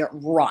Cordelia,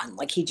 run.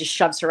 He just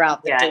shoves her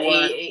out the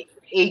door.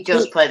 He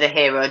does play the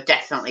hero,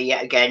 definitely,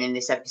 yet again in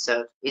this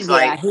episode. He's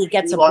he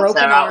gets a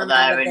broken arm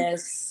out of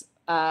this.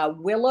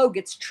 Willow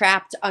gets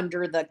trapped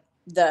under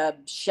the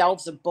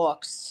shelves of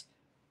books.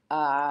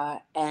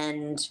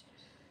 And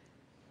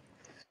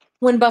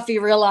when Buffy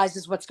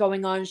realizes what's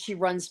going on, she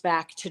runs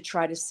back to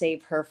try to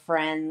save her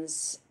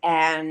friends.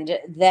 And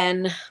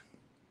then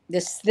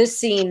this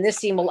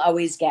scene will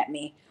always get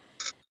me.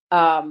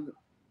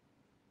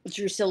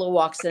 Drusilla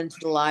walks into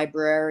the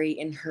library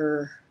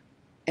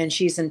and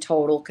she's in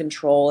total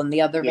control, and the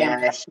other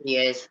vampires she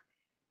is.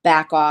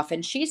 Back off,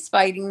 and she's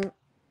fighting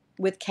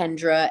with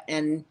Kendra,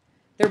 and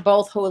they're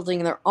both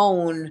holding their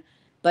own,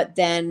 but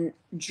then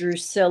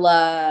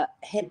Drusilla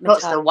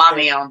puts the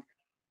whammy on.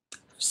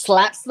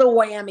 Slaps the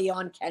whammy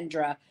on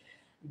Kendra.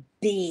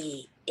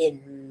 Be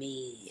in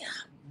me.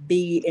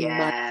 Be in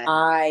my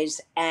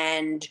eyes.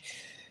 And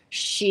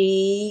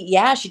she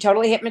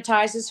totally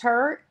hypnotizes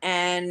her,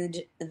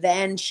 and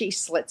then she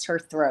slits her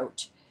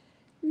throat.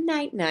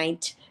 Night,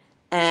 night.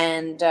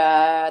 And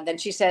then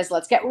she says,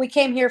 let's get what we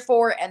came here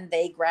for, and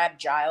they grab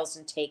Giles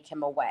and take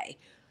him away.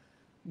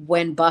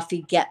 When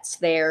Buffy gets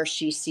there,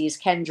 she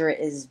sees Kendra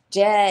is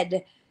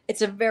dead.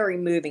 It's a very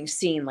moving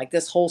scene,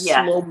 this whole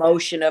slow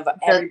motion of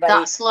everybody.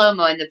 That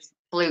slow-mo in the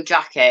blue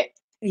jacket.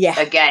 Yeah.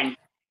 Again.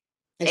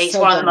 It's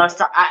so one of the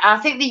most... I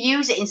think they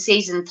use it in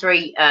season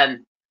 3,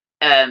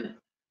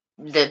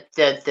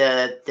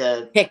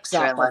 the picks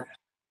trailer. Up.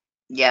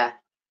 Yeah.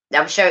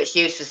 I'm sure it's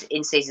used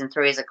in season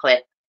 3 as a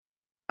clip.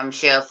 I'm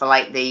sure for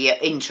the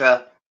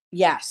intro.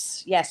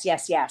 Yes.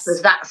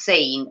 There's that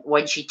scene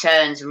when she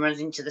turns and runs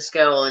into the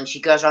school and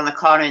she goes around the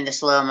corner in the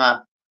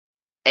slow-mo.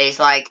 It's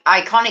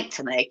iconic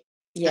to me.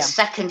 Yeah. The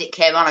second it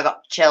came on, I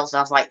got chills and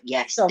I was like,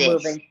 yes, so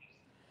moving.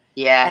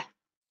 Yeah.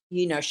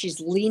 you know, she's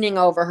leaning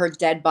over her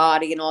dead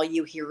body, and all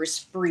you hear is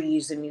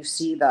freeze, and you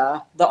see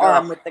the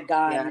arm with the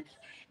gun, yeah.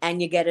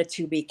 and you get a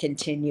to be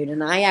continued.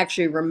 And I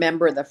actually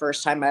remember the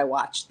first time I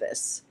watched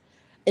this.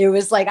 It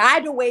was like I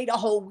had to wait a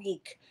whole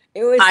week.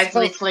 It was I've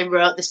literally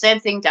wrote the same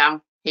thing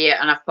down here,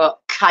 and I've put,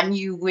 can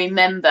you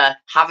remember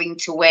having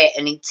to wait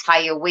an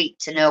entire week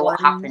to know what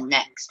happened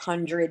next?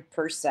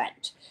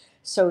 100%.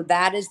 So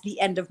that is the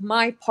end of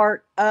my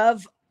part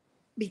of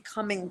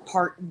Becoming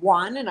part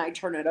 1, and I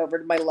turn it over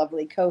to my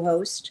lovely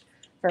co-host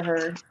for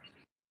her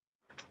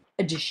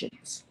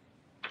additions.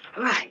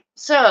 Right.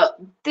 So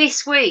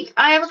this week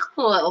I have a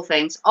couple of little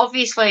things.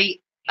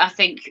 Obviously, I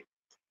think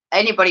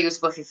anybody who's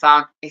a Buffy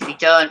fan, if you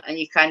don't and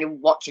you're kind of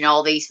watching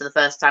all these for the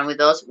first time with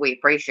us, we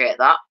appreciate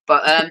that.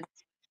 But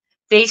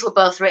these were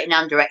both written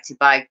and directed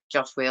by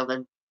Joss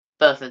Whedon,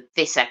 both of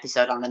this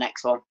episode and the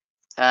next one,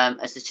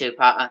 as the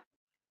two-parter,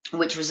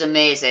 which was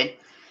amazing,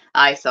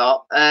 I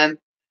thought.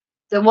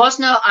 There was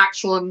no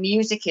actual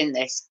music in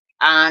this,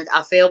 and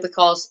I feel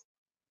because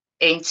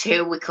in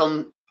 2 we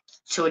come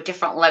to a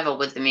different level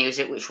with the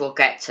music, which we'll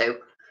get to.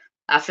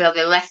 I feel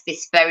they left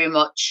this very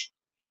much.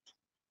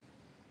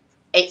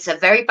 It's a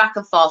very back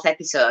and forth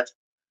episode.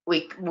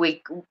 We,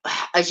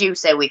 as you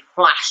say, we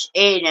flash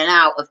in and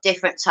out of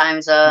different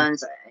time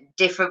zones,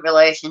 different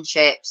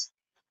relationships,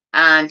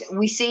 and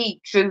we see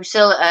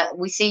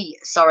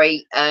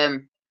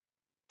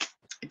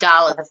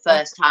Darla the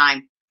first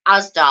time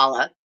as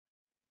Darla.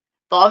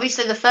 But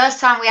obviously, the first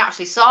time we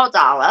actually saw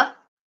Darla,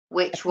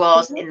 which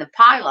was in the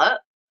pilot,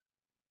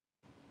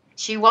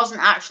 she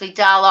wasn't actually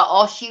Darla,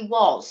 or she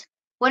was.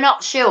 We're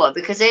not sure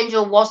because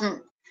Angel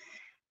wasn't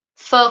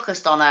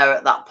focused on her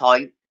at that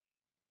point,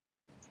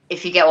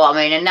 if you get what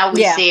I mean. And now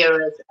we see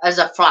her as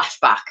a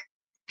flashback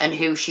and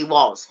who she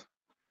was.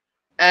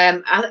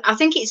 I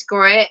think it's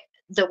great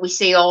that we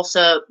see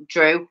also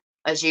Drew,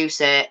 as you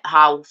say,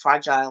 how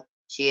fragile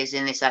she is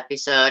in this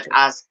episode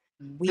as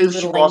who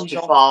she was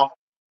before.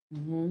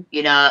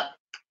 You know,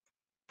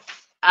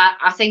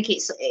 I think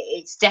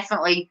it's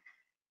definitely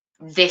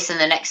this and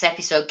the next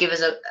episode give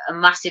us a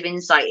massive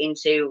insight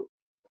into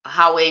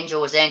how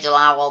Angel was Angel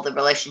and how all the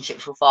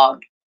relationships were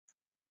formed.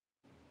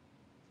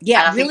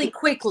 Yeah, really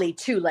quickly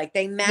too. Like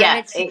they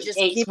managed to just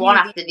it's give one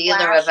you after the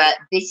other of it.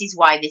 This is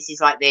why this is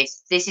like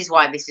this. This is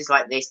why this is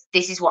like this.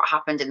 This is what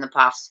happened in the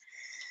past.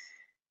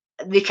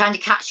 They kind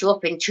of catch you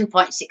up in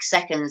 2.6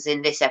 seconds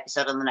in this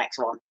episode and the next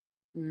one.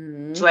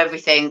 To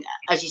everything,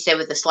 as you say,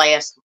 with the Slayer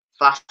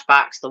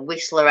flashbacks, the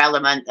Whistler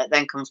element that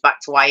then comes back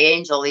to why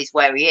Angel is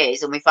where he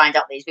is, and we find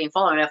out that he's been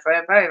following her for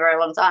a very, very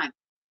long time.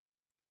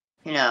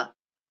 You know,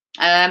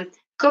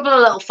 couple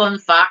of little fun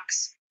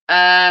facts.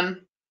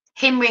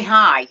 Himri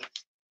High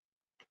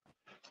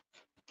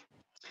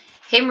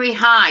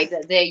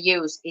that they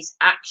use is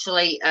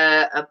actually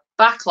a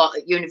backlot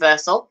at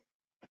Universal.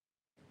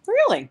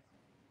 Really?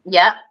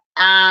 Yeah,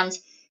 and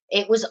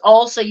it was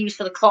also used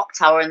for the clock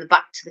tower in the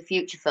Back to the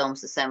Future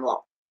films, the same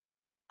lot.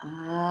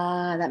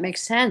 Ah, that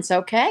makes sense.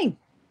 Okay.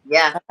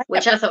 Yeah,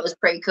 which I thought was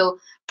pretty cool.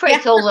 Pretty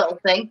cool little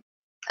thing.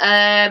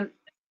 Other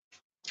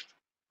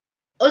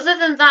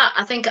than that,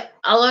 I think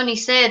I'll only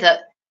say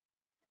that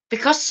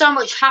because so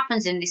much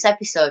happens in this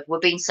episode, we're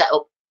being set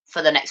up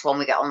for the next one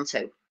we get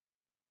onto.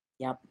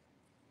 Yep.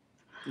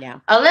 Yeah.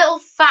 A little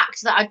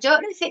fact that I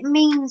don't know if it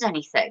means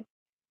anything.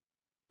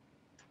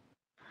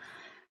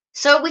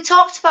 So we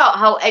talked about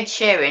how Ed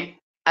Sheeran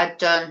had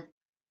done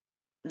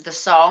the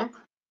song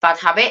Bad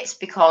Habits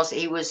because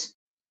he was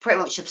pretty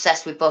much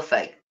obsessed with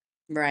Buffy.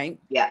 Right.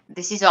 Yeah,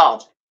 this is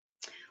odd.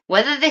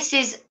 Whether this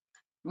is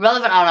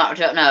relevant or not, I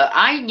don't know.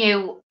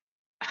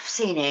 I've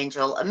seen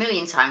Angel a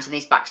million times in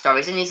these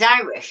backstories, and he's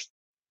Irish.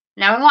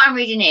 Now, in what I'm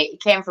reading here,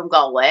 it came from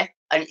Galway,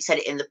 and it said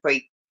it in the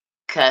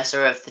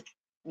precursor of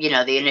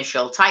the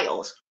initial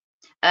titles.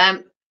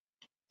 You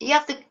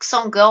have the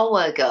song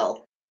Galway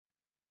Girl.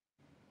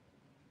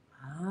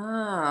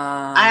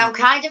 Ah. And I'm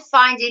kind of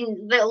finding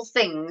little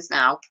things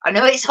now. I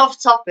know it's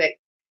off topic,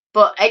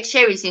 but Ed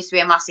Sheeran seems to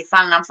be a massive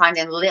fan, and I'm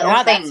finding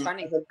little things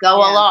that go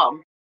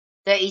along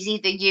that he's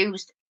either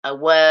used a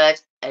word,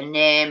 a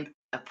name,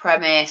 a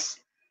premise,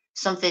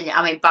 something.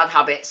 I mean, Bad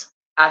Habits.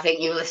 I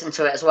think you listen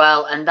to it as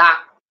well, and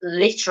that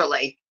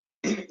literally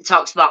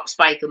talks about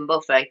Spike and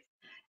Buffy.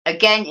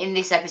 Again, in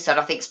this episode,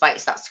 I think Spike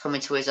starts to come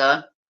into his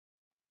own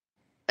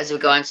as we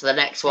go into the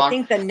next one. I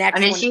think the next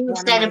one. And as you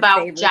said about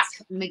favorites. Jack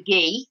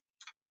McGee.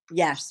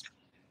 Yes.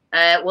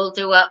 We'll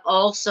do a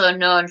also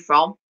known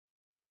from.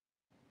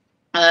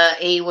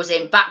 He was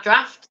in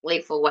Backdraft,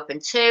 Lethal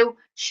Weapon 2,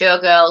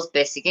 Showgirls,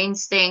 Basic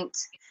Instinct,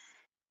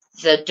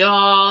 The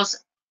Doors,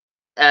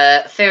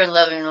 Fear and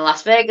Loathing in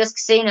Las Vegas,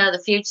 Casino, The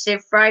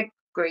Fugitive, Fried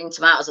Green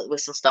Tomatoes at the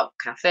Whistle Stop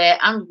Cafe,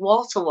 and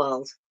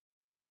Waterworld.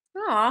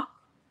 Aw.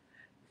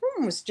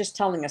 Someone was just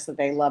telling us that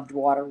they loved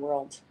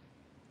Waterworld.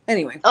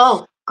 Anyway.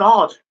 Oh,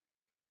 God.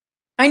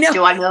 I know.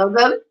 Do I know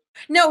them?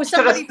 No,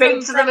 somebody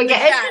from the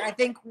chat. I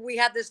think we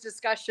had this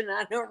discussion.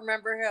 I don't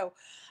remember who.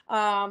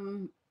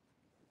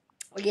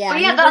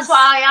 Yeah, that's what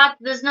I had.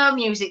 There's no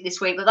music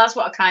this week, but that's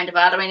what I kind of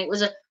had. I mean,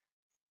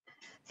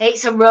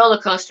 it's a roller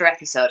coaster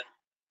episode.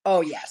 Oh,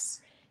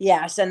 yes.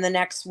 Yes, and the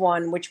next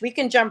one, which we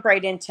can jump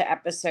right into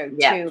episode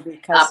Yeah, 2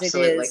 because it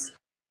absolutely. is.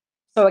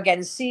 So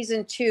again,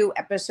 season 2,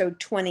 episode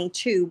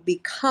 22,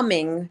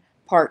 Becoming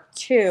Part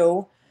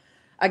 2.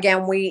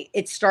 Again,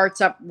 it starts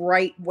up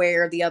right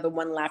where the other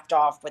one left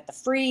off with the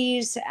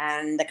freeze,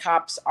 and the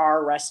cops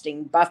are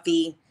arresting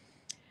Buffy.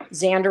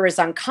 Xander is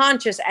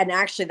unconscious, and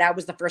actually that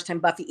was the first time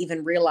Buffy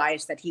even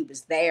realized that he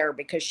was there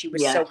because she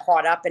was so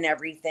caught up in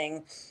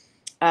everything.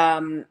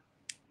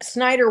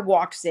 Snyder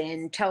walks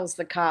in, tells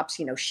the cops,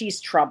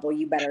 she's trouble.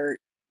 You better,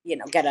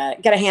 get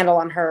a handle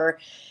on her.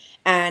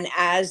 And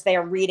as they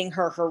are reading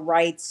her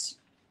rights,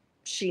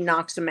 she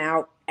knocks him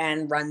out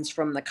and runs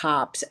from the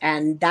cops.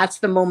 And that's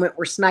the moment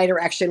where Snyder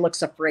actually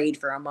looks afraid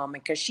for a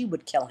moment because she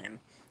would kill him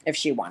if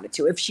she wanted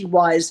to. If she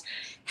was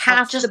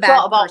half the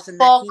bad person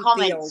that he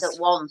comments feels.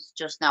 at once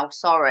just now.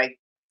 Sorry.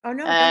 Oh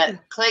no.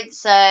 Clint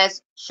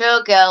says,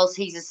 "Showgirls,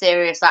 he's a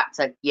serious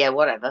actor." Yeah,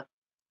 whatever.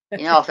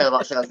 You know how I feel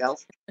about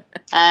Showgirls.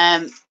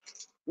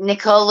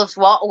 Nicole loves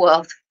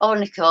Waterworld. Oh,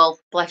 Nicole,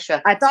 bless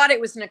her. I thought it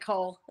was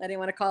Nicole. I didn't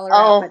want to call her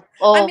out,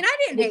 but I mean, I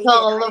didn't hate it.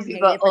 I love you,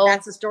 but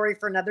that's a story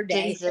for another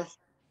day. Jesus.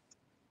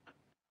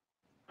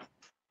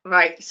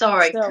 Right,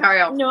 sorry,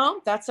 carry on.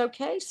 No, that's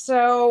okay.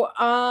 So,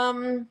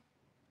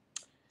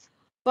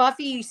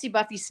 Buffy, you see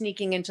Buffy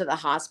sneaking into the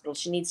hospital.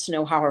 She needs to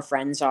know how her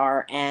friends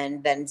are,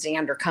 and then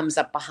Xander comes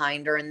up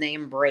behind her and they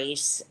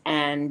embrace,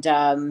 and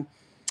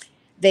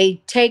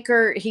he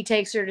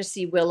takes her to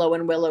see Willow,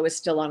 and Willow is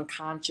still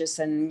unconscious,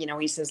 and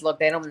he says, look,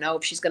 they don't know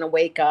if she's going to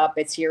wake up.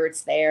 It's here,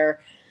 it's there.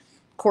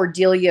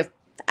 Cordelia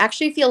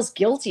actually feels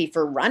guilty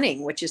for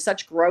running, which is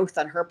such growth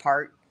on her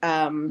part.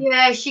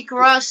 Yeah, she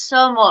grows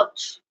so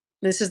much.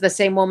 This is the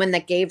same woman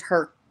that gave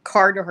her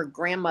car to her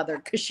grandmother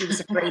because she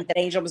was afraid that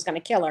Angel was going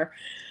to kill her.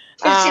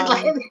 She'd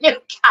let him in a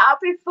car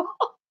before.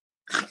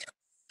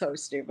 So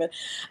stupid.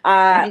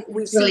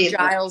 We see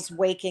Giles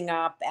waking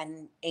up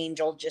and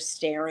Angel just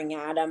staring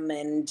at him,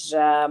 and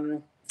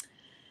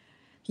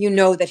you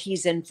know that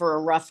he's in for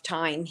a rough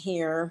time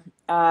here.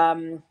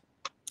 The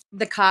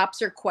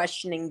cops are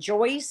questioning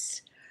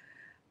Joyce.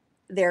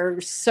 They're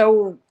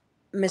so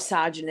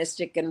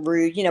misogynistic and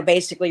rude.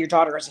 Basically your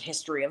daughter has a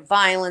history of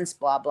violence,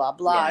 blah, blah,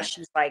 blah. Yeah.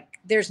 She's like,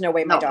 there's no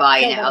way my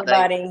daughter killed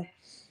anybody.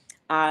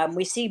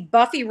 We see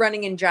Buffy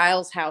running in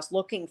Giles' house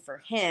looking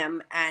for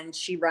him, and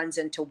she runs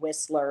into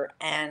Whistler,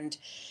 and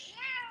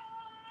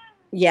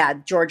yeah,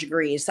 George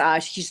agrees.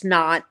 She's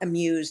not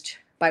amused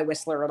by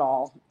Whistler at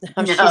all.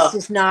 No. She's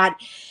just not,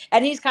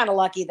 and he's kind of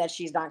lucky that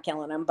she's not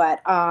killing him, but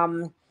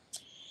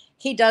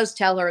he does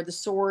tell her the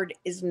sword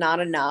is not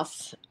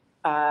enough.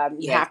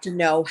 You have to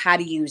know how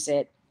to use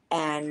it,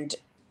 and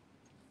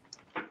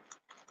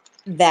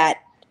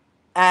that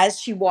as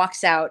she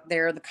walks out,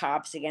 there are the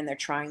cops again. They're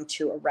trying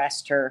to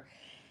arrest her.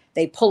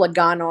 They pull a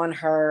gun on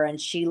her,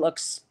 and she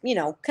looks,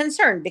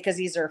 concerned because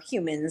these are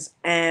humans.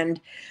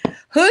 And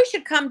who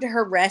should come to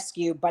her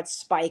rescue but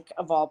Spike,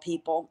 of all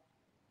people?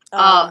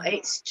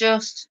 It's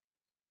beautiful.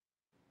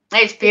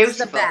 It's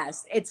the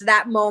best. It's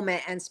that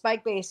moment. And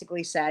Spike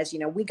basically says,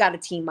 we got to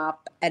team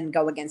up and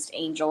go against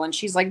Angel. And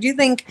she's like, do you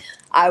think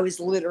I was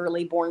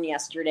literally born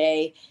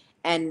yesterday?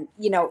 And,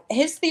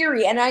 his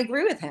theory, and I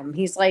agree with him.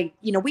 He's like,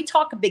 we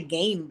talk a big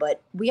game,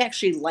 but we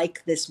actually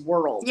like this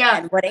world. Yeah.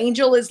 And what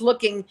Angel is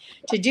looking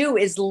to do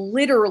is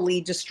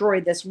literally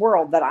destroy this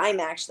world that I'm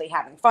actually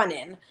having fun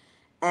in.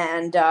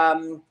 And,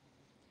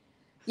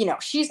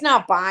 she's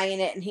not buying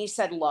it. And he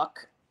said,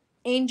 look,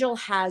 Angel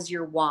has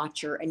your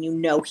watcher, and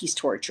he's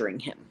torturing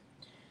him.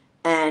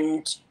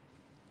 And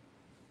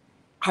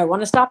I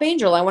want to stop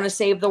Angel. I want to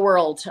save the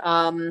world.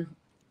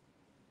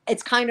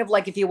 It's kind of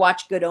like if you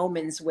watch Good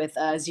Omens with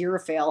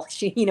Aziraphale.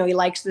 He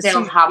likes the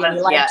Still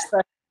haven't yet.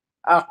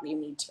 Oh, you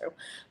need to.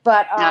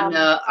 But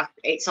no,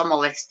 it's on the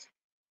list.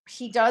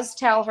 He does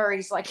tell her,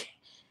 he's like,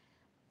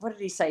 what did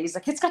he say? He's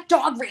like, it's got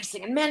dog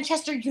racing and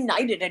Manchester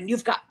United, and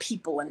you've got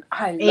people, and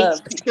I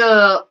love it.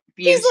 So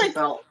beautiful. He's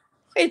like,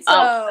 it's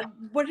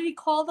what did he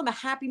call them? A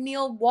Happy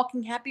Meal,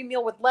 walking Happy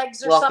Meal with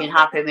legs or something? Walking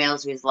Happy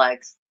Meals with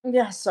legs.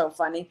 Yeah, so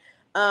funny.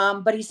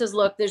 But he says,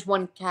 look, there's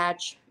one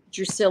catch.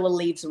 Drusilla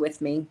leaves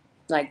with me.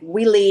 Like,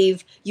 we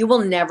leave, you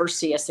will never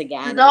see us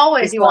again. It's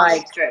always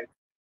like, true,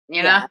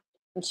 know?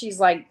 And she's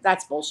like,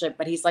 that's bullshit.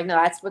 But he's like, no,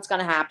 that's what's going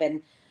to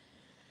happen.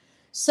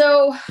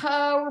 So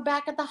we're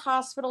back at the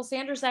hospital.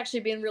 Xander's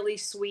actually been really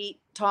sweet,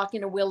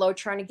 talking to Willow,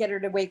 trying to get her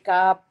to wake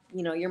up.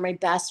 You're my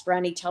best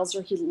friend. He tells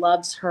her he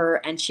loves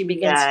her, and she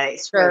begins to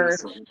stir,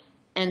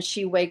 and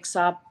she wakes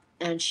up,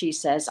 and she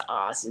says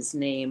Oz's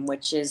name,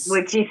 which is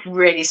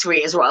really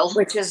sweet as well.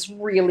 Which is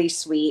really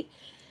sweet.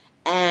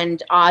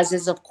 And Oz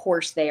is, of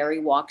course, there. He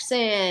walks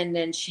in,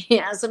 and she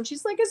asks him,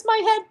 she's like, is my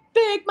head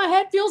big? My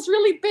head feels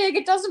really big.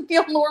 It doesn't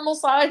feel normal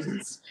size.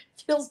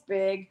 It feels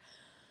big.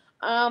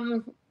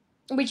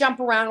 We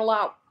jump around a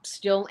lot.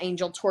 Still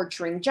Angel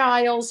torturing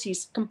Giles.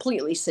 He's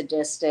completely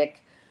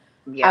sadistic.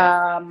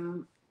 Yeah.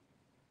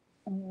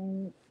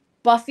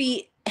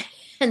 Buffy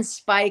and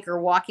Spike are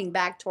walking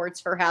back towards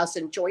her house,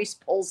 and Joyce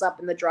pulls up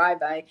in the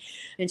driveway,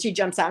 and she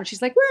jumps out, and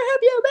she's like, where have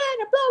you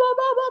been? And blah, blah,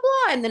 blah, blah,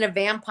 blah. And then a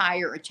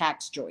vampire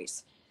attacks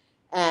Joyce.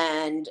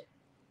 And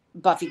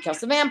Buffy kills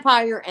the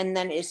vampire and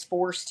then is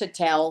forced to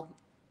tell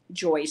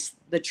Joyce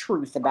the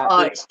truth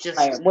about it's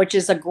just, which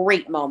is a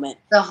great moment.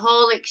 The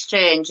whole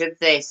exchange of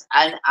this,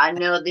 and I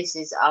know this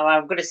is,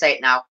 I'm going to say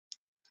it now.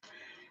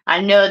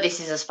 I know this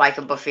is a Spike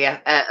and Buffy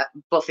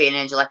and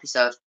Angel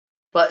episode,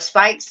 but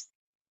Spike's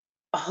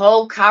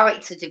whole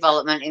character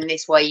development in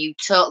this way, you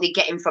totally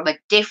get him from a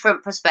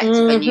different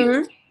perspective, and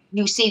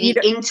you see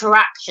the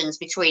interactions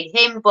between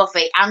him,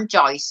 Buffy, and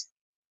Joyce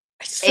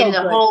in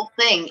the whole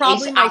thing.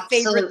 Probably is my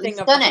absolutely favorite thing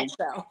stunning. of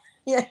the whole show.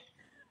 Yeah.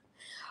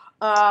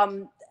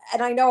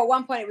 And I know at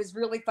one point it was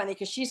really funny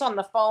because she's on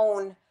the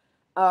phone.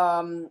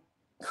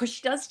 Because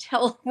she does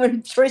tell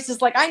when Joyce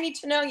is like, I need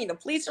to know,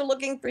 police are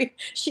looking for you.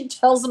 She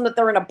tells them that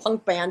they're in a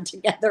punk band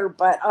together.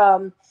 But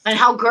and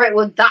how great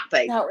would that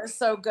be? That was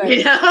so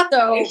good.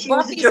 So if she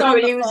was a drummer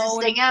and he was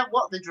a singer,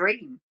 what the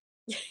dream.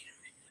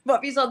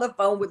 Buffy's on the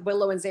phone with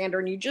Willow and Xander,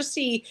 and you just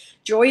see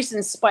Joyce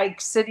and Spike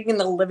sitting in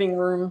the living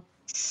room,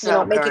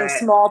 making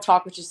small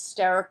talk, which is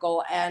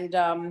hysterical.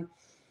 And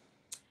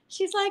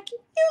she's like, you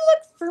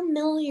look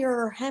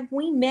familiar. Have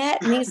we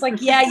met? And he's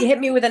like, yeah, you hit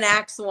me with an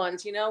axe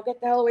once, get the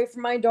hell away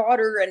from my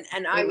daughter.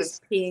 And I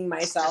was peeing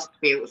myself.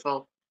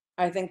 Beautiful.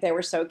 I think they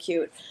were so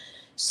cute.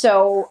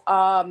 So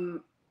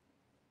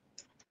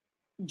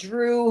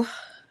Drew,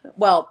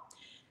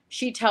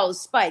 she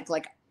tells Spike,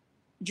 like,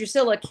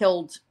 Drusilla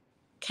killed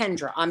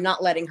Kendra. I'm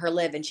not letting her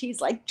live. And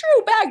she's like,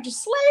 Drew, back to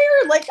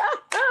Slayer. Like,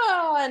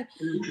 And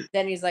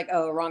then he's like,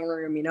 oh, wrong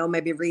room,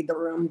 maybe read the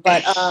room.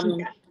 But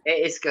it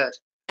is good.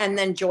 And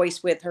then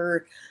Joyce with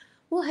her,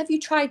 well, have you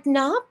tried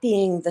not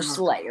being the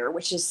Slayer?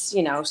 Which is,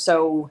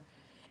 so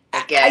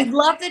again, I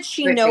love that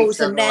she knows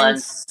and then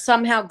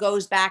somehow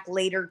goes back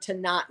later to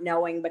not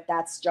knowing, but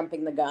that's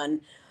jumping the gun.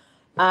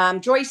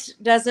 Joyce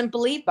doesn't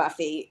believe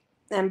Buffy.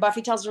 And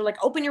Buffy tells her, like,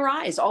 open your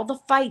eyes, all the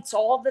fights,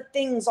 all the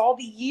things, all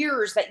the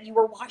years that you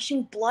were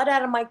washing blood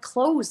out of my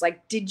clothes.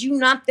 Like, did you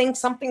not think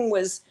something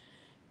was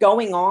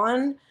going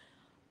on?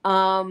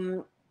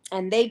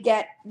 And they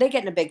get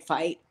in a big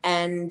fight,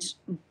 and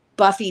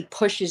Buffy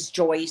pushes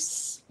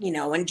Joyce,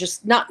 and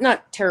just not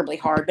terribly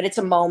hard, but it's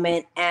a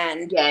moment.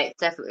 And yeah, it's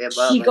definitely a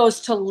moment. She goes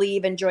to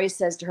leave, and Joyce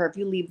says to her, if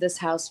you leave this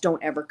house,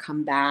 don't ever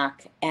come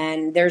back.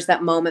 And there's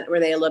that moment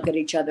where they look at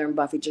each other and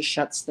Buffy just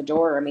shuts the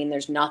door. I mean,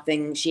 there's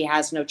nothing, she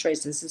has no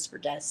choice. This is her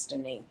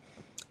destiny.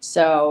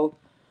 So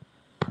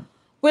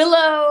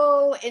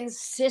Willow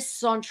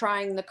insists on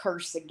trying the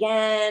curse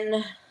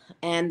again.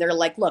 And they're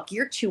like, look,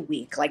 you're too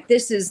weak. Like,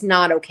 this is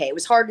not okay. It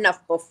was hard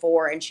enough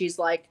before. And she's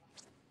like,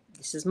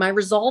 this is my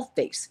resolve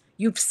face.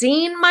 You've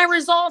seen my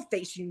resolve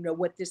face. You know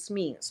what this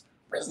means.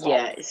 Resolve.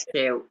 Yeah, it's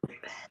cute.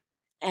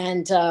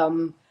 And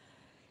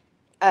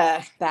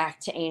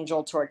back to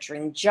Angel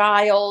torturing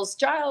Giles.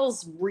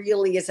 Giles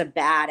really is a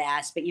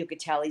badass, but you could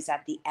tell he's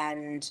at the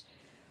end.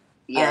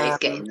 Yeah, he's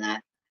getting there.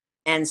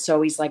 And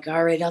so he's like,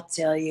 all right, I'll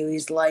tell you.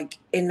 He's like,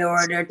 in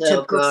order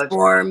to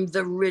perform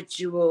the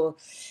ritual,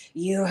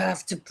 you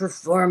have to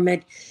perform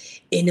it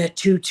in a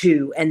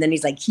tutu. And then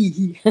he's like, hee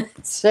hee.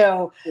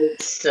 So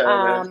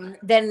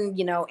then,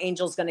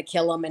 Angel's going to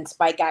kill him, and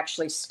Spike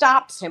actually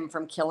stops him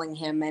from killing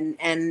him.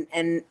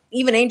 And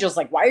even Angel's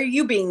like, why are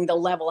you being the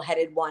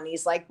level-headed one?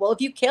 He's like, well, if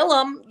you kill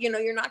him,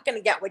 you're not going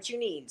to get what you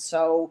need.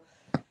 So,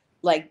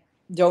 like,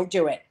 don't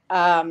do it.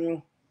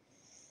 And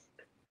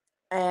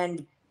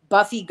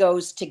Buffy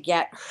goes to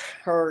get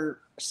her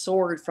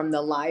sword from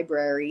the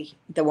library,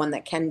 the one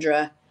that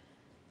Kendra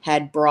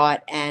had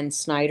brought, and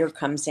Snyder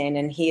comes in,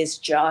 and he is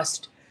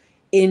just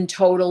in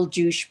total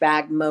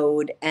douchebag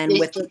mode. And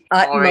with the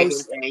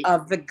utmost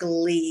of the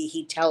glee,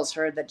 he tells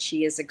her that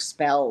she is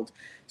expelled.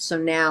 So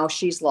now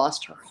she's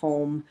lost her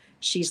home.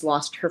 She's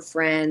lost her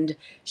friend.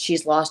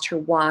 She's lost her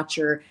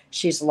watcher.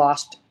 She's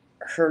lost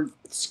her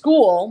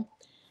school.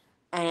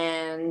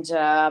 And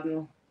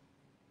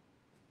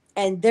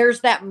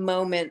there's that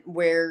moment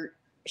where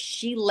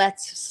she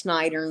lets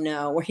Snyder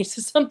know, where he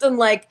says something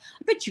like,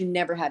 I bet you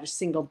never had a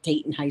single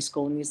date in high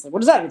school. And he's like, what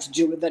does that have to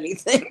do with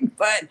anything?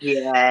 But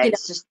yeah,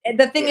 it's just,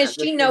 the thing is,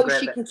 she knows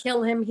she can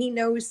kill him. He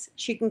knows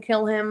she can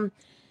kill him.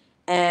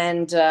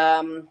 And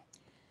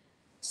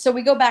so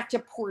we go back to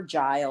poor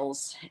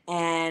Giles,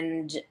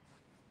 and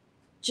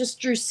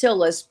just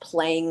Drusilla's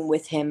playing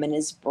with him in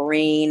his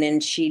brain.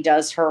 And she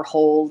does her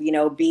whole,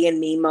 be in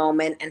me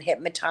moment and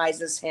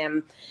hypnotizes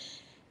him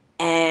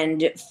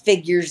and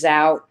figures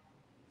out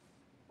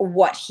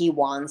what he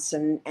wants,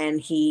 and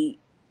he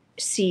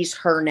sees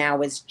her now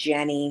as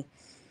Jenny,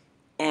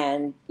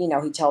 and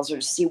he tells her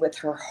to see with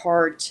her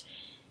heart,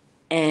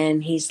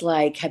 and he's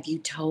like, have you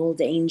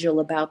told Angel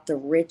about the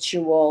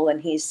ritual?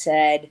 And he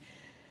said,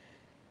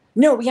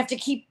 no, we have to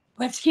keep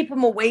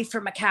him away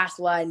from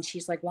Acathla. And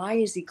she's like, why?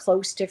 Is he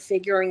close to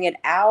figuring it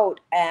out?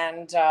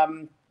 And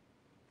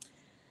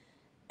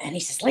he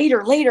says,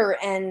 later.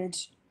 And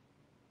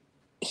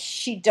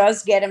she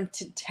does get him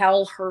to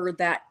tell her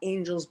that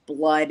Angel's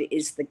blood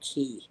is the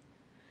key.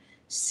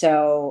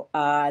 So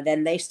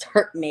then they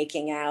start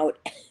making out,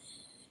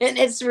 and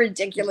it's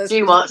ridiculous.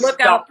 She won't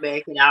stop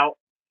making out.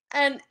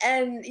 And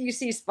you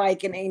see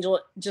Spike and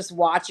Angel just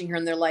watching her,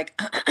 and they're like,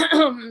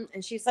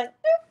 and she's like,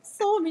 oops.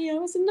 saw me. I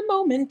was in the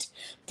moment.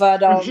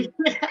 But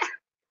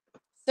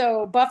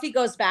so Buffy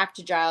goes back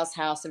to Giles'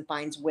 house and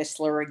finds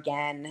Whistler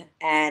again.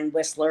 And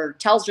Whistler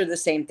tells her the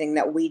same thing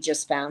that we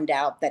just found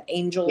out, that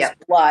Angel's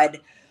Yep.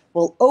 blood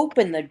will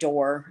open the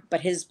door,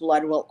 but his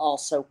blood will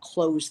also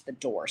close the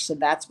door. So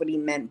that's what he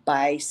meant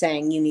by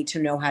saying you need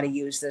to know how to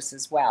use this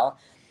as well.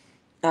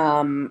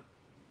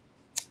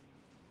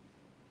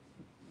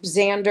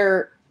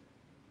 Xander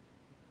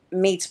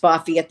meets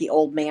Buffy at the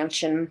old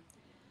mansion.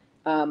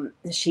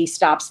 She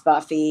stops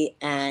Buffy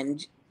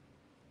and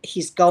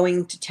he's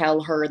going to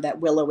tell her that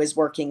Willow is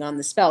working on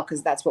the spell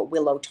because that's what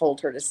Willow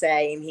told her to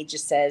say. And he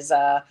just says,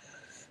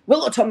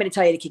 Willow told me to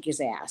tell you to kick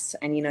his ass.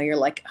 And, you know, you're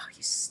like, oh,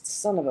 you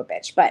son of a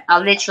bitch. But I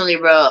literally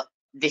wrote,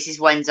 this is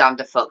when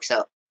Xander fucks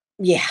up.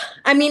 Yeah.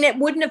 I mean, it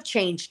wouldn't have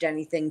changed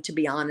anything, to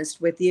be honest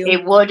with you.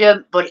 It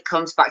wouldn't, but it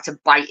comes back to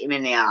bite him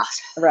in the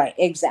ass. Right,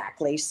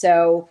 exactly.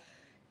 So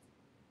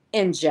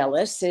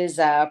Angelus is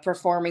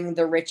performing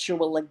the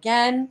ritual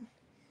again.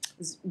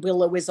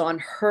 Willow is on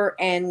her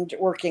end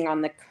working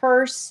on the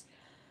curse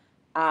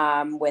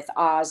with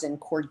Oz and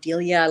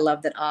Cordelia. I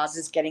love that Oz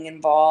is getting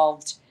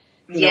involved.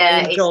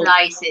 It's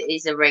nice. It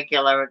is a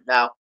regular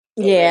though.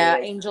 Yeah,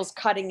 really Angel's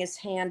cutting his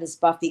hand as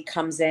Buffy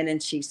comes in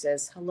and she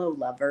says, hello,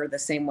 lover, the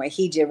same way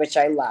he did, which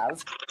I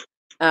love.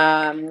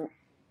 And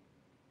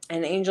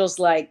Angel's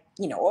like,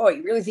 you know, oh,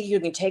 you really think you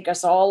can take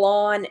us all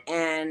on?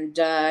 And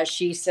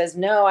she says,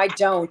 no, I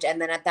don't. And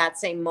then at that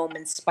same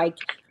moment, Spike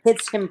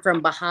hits him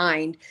from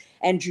behind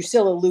and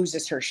Drusilla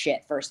loses her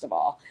shit, first of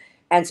all.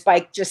 And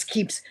Spike just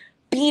keeps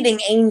beating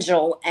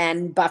Angel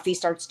and Buffy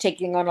starts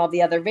taking on all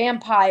the other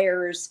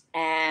vampires.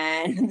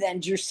 And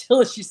then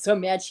Drusilla, she's so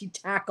mad, she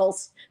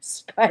tackles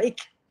Spike.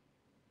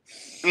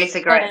 It's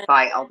a great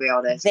fight, I'll be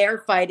honest. They're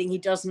fighting. He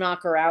does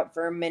knock her out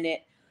for a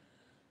minute.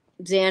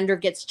 Xander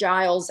gets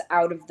Giles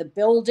out of the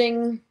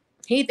building.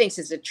 He thinks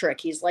it's a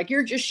trick. He's like,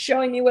 you're just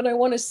showing me what I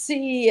want to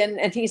see.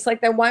 And he's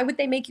like, then why would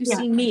they make you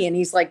see me? And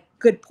he's like,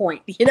 good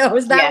point. You know,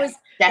 that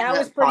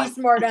was pretty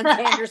smart on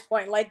Xander's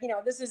point. Like, you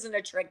know, this isn't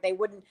a trick.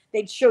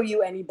 They'd show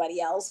you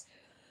anybody else.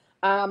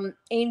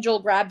 Angel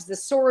grabs the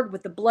sword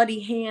with the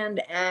bloody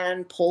hand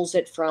and pulls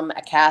it from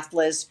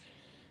Akathla's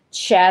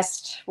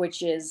chest,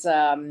 which is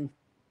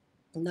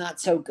not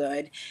so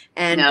good.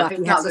 And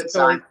Buffy has a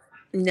sword.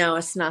 No,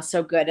 it's not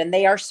so good. And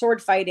they are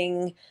sword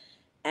fighting.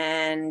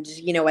 And,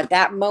 you know, at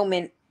that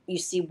moment, you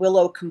see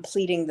Willow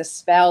completing the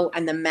spell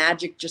and the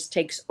magic just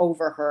takes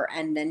over her.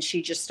 And then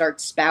she just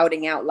starts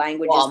spouting out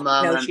languages.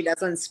 No, she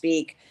doesn't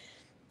speak.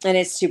 And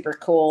it's super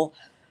cool.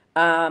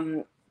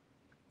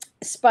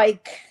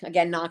 Spike,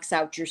 again, knocks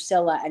out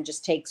Drusilla and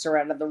just takes her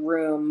out of the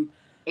room.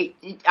 It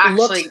actually,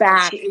 looks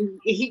back.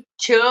 He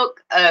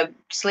choked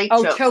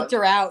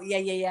her out.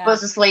 Yeah.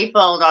 Was asleep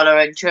hold on her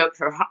and choked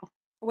her out.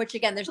 Which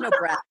again, there's no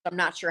breath. I'm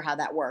not sure how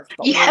that worked.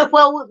 But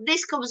well,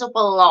 this comes up a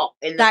lot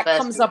in the first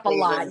comes up season.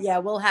 A lot. Yeah,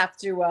 we'll have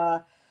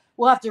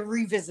to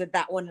revisit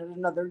that one at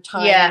another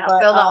time. Yeah, I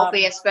feel that'll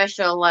be a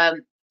special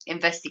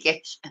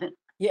investigation.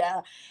 Yeah,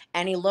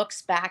 and he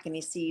looks back and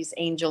he sees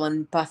Angel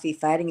and Buffy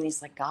fighting, and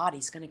he's like, God,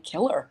 he's gonna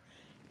kill her.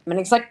 And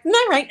he's like, no,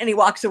 right, and he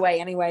walks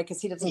away anyway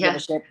because he doesn't give a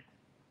shit.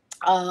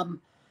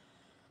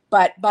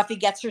 But Buffy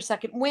gets her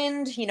second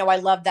wind. You know, I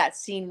love that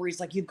scene where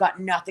he's like, you've got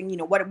nothing. You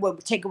know,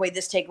 what take away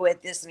this.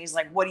 And he's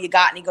like, what do you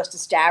got? And he goes to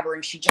stab her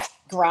and she just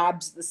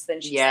grabs this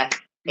thing.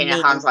 In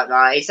her hands like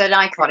that. It's an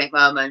iconic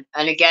moment.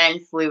 And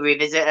again, we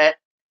revisit it.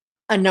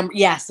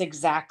 Yes,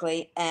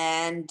 exactly.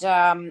 And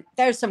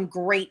there's some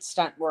great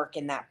stunt work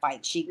in that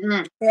fight. She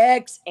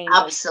kicks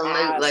Angel's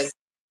ass.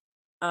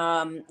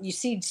 You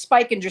see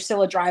Spike and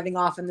Drusilla driving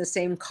off in the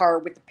same car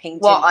with the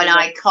painting. What an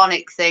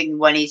iconic thing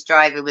when he's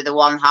driving with the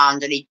one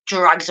hand and he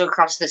drags her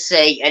across the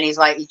sea and he's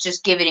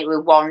just giving it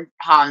with one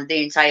hand,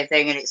 the entire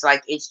thing. And it's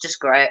like, it's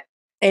just great.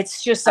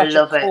 It's just such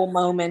a cool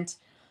moment.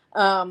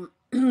 And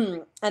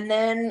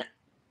then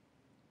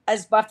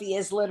as Buffy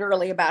is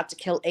literally about to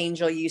kill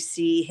Angel, you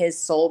see his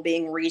soul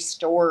being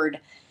restored.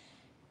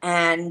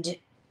 And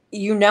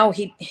you know,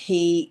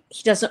 he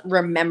doesn't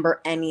remember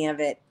any of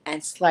it. And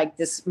it's like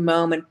this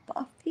moment,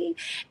 Buffy,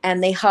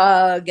 and they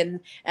hug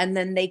and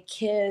then they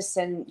kiss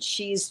and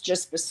she's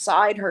just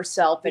beside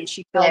herself and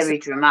she feels very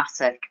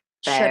dramatic.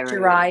 Shut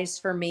your eyes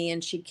for me.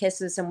 And she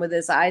kisses him with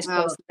his eyes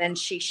closed. And then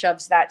she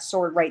shoves that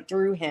sword right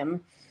through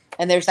him.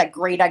 And there's that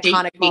great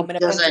iconic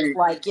moment of him,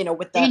 like, you know,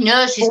 with the. She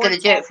knows she's going to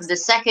do it from the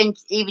second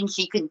even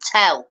she can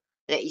tell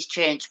that he's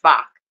changed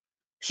back.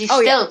 She's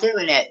still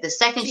doing it. The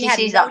second she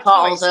sees that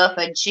portal's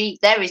open,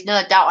 there is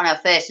no doubt on her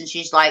face, and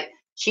she's like,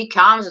 she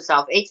calms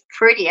herself. It's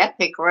pretty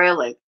epic,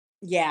 really.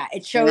 Yeah,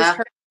 it shows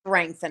her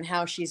strength and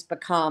how she's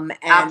become. And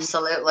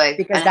absolutely,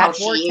 because and that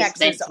vortex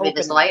is open.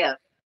 This layer.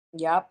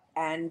 Yep,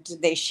 and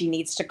she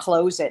needs to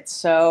close it.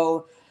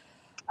 So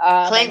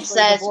Clint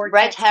says,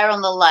 red hair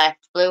on the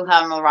left, blue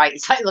hair on the right.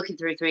 It's like looking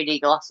through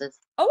 3D glasses.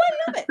 Oh,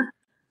 I love it.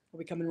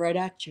 We're coming right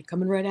at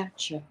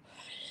you.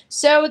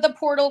 So the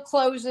portal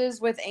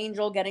closes with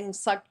Angel getting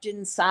sucked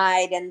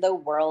inside and the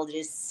world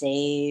is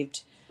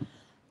saved.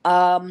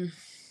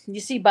 you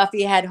see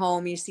Buffy head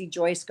home. You see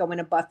Joyce go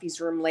into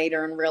Buffy's room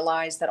later and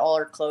realize that all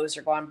her clothes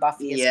are gone.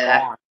 Buffy is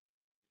gone.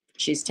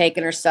 She's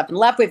taken her stuff and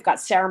left. We've got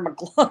Sarah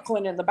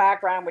McLachlan in the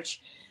background,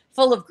 which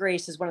Full of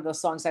Grace is one of those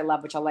songs I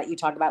love, which I'll let you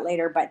talk about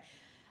later. But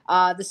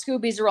the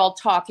Scoobies are all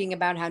talking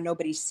about how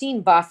nobody's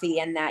seen Buffy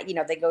and that,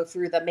 they go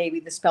through maybe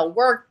the spell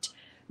worked,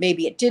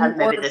 maybe it didn't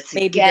work,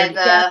 maybe they're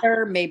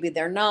together, maybe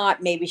they're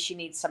not, maybe she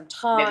needs some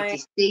time. Maybe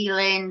she's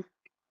stealing.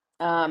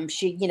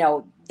 She,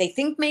 they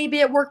think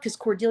maybe it worked because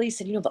Cordelia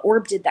said, the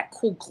orb did that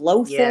cool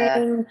glow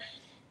thing.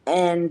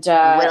 And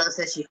Willow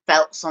says she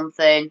felt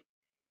something.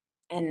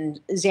 And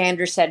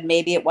Xander said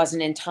maybe it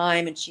wasn't in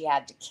time and she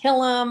had to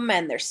kill him.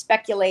 And they're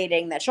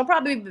speculating that she'll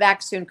probably be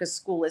back soon because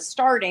school is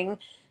starting.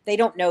 They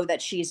don't know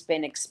that she's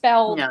been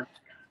expelled. No.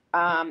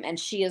 And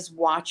she is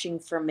watching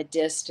from a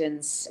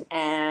distance.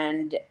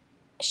 And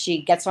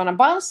she gets on a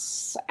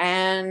bus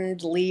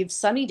and leaves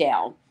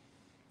Sunnydale.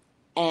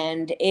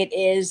 And it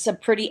is a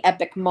pretty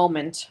epic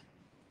moment.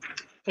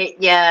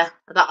 The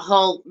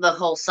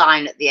whole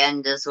sign at the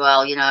end as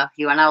well. You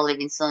are now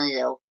leaving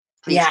Sunnydale.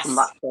 Please come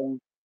back soon.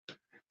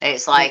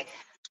 It's like,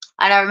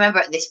 and I remember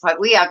at this point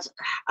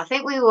I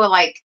think we were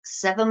like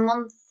 7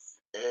 months,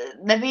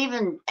 maybe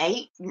even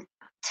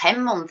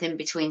 10 months in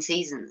between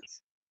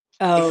seasons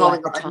before we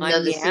got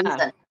another season.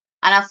 And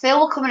I feel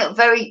we're coming up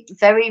very,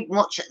 very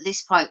much at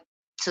this point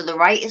to the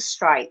writers'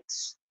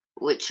 strikes,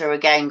 which are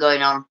again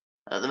going on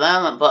at the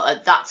moment. But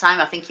at that time,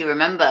 I think you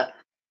remember,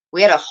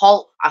 we had a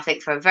halt, I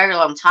think, for a very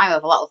long time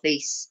of a lot of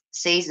these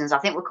seasons. I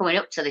think we're coming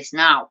up to this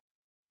now.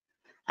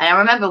 And I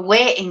remember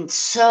waiting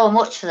so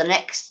much for the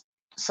next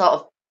sort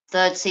of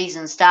third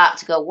season start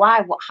to go,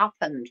 why? What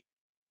happened?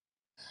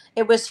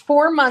 It was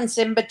 4 months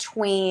in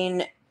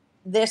between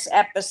this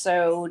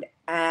episode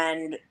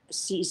and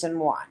season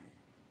 1.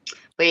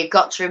 But you've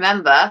got to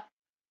remember,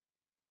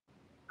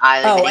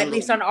 at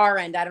least on our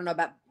end. I don't know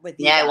about with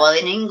you. Yeah, well,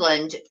 in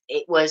England,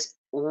 it was,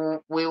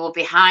 we were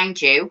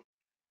behind you,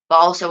 but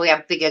also we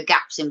had bigger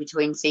gaps in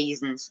between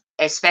seasons,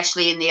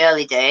 especially in the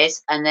early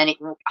days. And then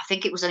I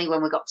think it was only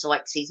when we got to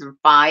like season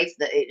 5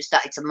 that it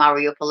started to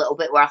marry up a little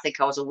bit, where I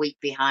think I was a week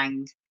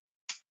behind,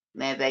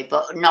 maybe,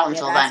 but not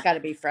until then. That's got to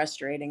be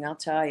frustrating, I'll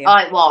tell you. Oh,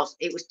 it was.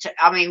 It was, to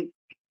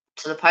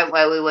the point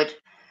where we would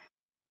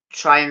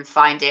try and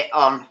find it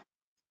on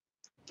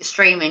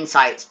streaming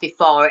sites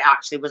before it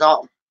actually was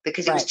on,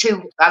 because it was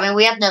too,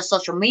 we had no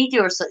social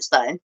media or such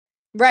then.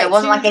 Right. So it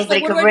wasn't like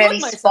anybody could really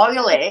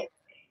spoil it.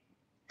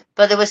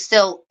 But there was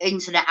still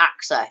internet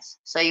access.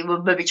 So you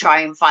would maybe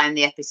try and find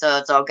the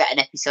episodes or get an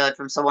episode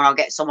from someone or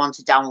get someone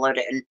to download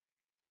it and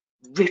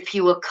rip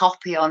you a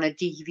copy on a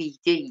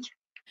DVD.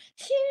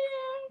 Yeah.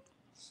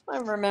 I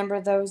remember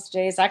those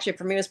days. Actually,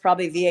 for me, it was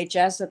probably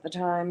VHS at the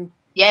time.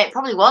 Yeah, it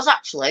probably was,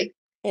 actually.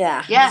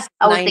 Yeah. Yeah,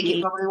 I would think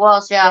it probably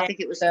was. Yeah, I think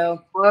it was.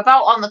 So, we're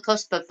about on the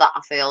cusp of that,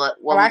 I feel.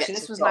 Actually,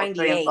 this was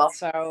 98,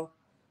 so...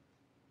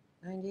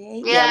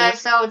 98? Yeah,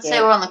 so I would say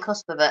we're on the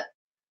cusp of it.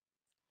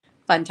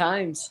 Fun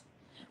times.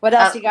 What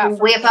else you got?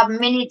 We've had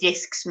mini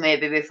discs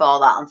maybe before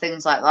that and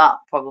things like that,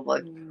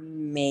 probably.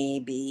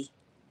 Maybe.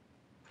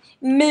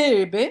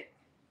 Yeah,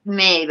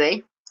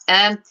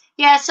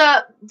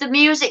 so the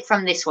music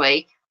from this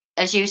week,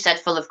 as you said,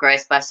 Full of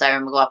Grace by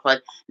Sarah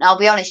McLachlan. Now, I'll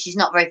be honest, she's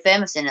not very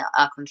famous in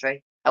our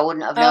country. I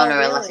wouldn't have known her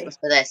unless it was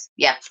for this.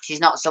 Yeah, she's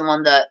not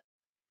someone that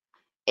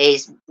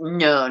is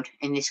known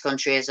in this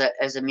country as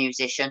a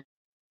musician.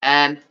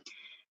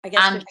 I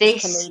guess, and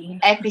this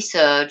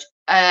episode,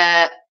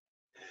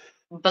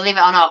 believe it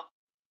or not,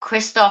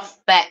 Christoph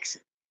Beck's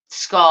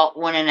score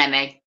won an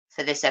Emmy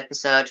for this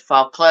episode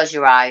for Close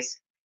Your Eyes.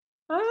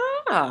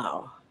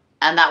 Oh.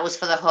 And that was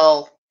for the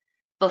whole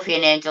Buffy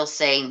and Angel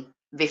scene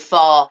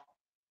before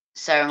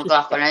Sarah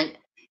McLachlan. And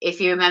if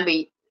you remember,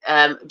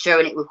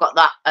 during it, we've got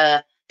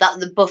that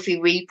the Buffy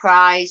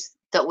reprise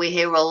that we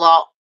hear a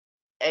lot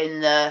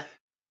in the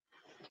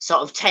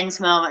sort of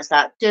tense moments,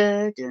 that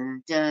da, da,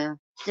 da,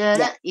 da,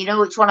 da. You know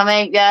which one I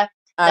mean? Yeah,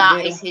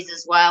 that is his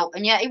as well.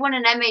 And yeah, he won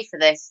an Emmy for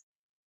this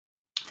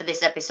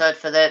episode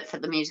for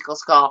the musical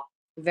score.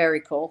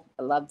 Very cool.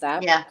 I love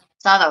that. Yeah,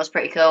 so that was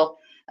pretty cool.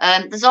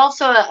 There's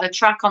also a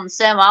track on the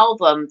same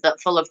album that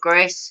Full of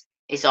Grace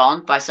is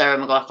on by Sarah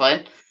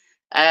McLachlan,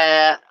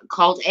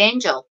 called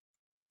Angel.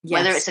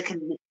 Yes.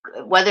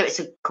 Whether it's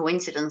a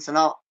coincidence or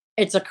not.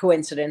 It's a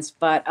coincidence,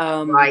 but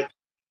right.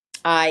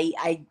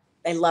 I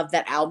love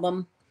that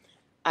album.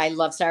 I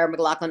love Sarah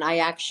McLachlan. I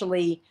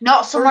actually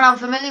not someone I'm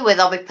familiar with.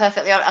 I'll be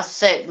perfectly honest. I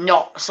say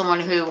not someone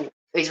who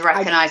is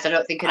recognized. I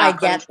don't think in our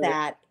country. Get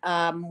that.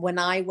 When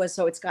I was,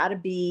 so it's got to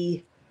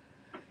be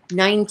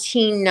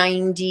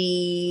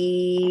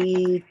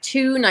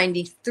 1992,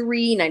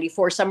 93,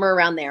 94, somewhere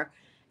around there.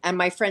 And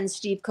my friend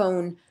Steve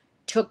Cohn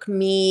took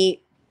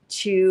me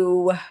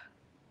to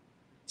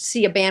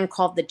see a band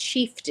called the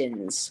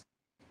Chieftains.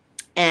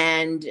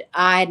 And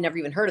I had never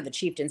even heard of the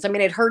Chieftains. I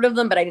mean, I'd heard of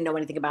them, but I didn't know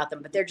anything about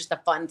them. But they're just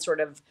a fun sort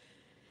of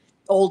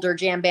older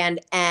jam band.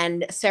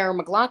 And Sarah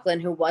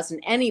McLachlan, who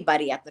wasn't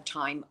anybody at the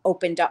time,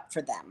 opened up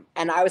for them.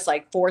 And I was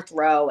like 4th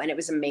row, and it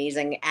was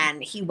amazing.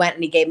 And he went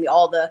and he gave me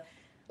all the,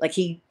 like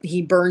he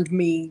burned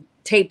me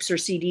tapes or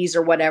CDs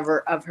or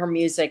whatever of her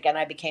music, and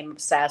I became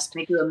obsessed.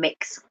 Make you a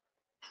mix.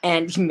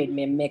 And he made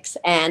me a mix.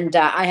 And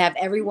I have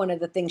every one of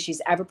the things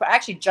she's ever put. I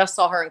actually just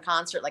saw her in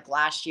concert like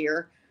last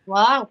year.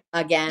 Wow.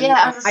 Again.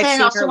 Yeah, as I was I've saying, seen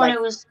that's her someone like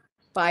who was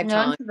 5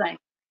 times.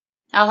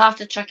 I'll have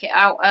to check it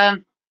out.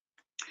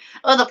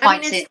 Other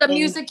points. I mean, it's the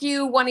music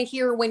you want to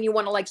hear when you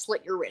want to like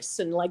slit your wrists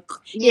and like,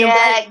 you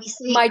know, you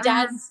see, my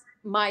dad's,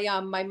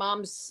 my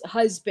mom's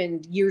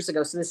husband years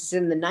ago, so this is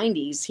in the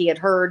 90s, he had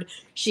heard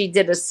she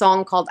did a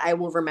song called I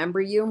Will Remember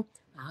You.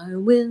 I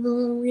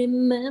will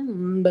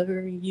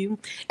remember you.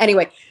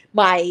 Anyway,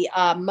 my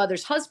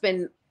mother's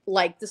husband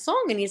liked the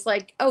song, and he's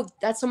like, oh,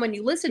 that's someone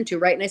you listen to,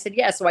 right? And I said,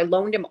 yeah. So I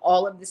loaned him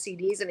all of the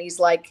CDs, and he's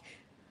like,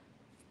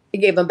 he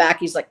gave them back.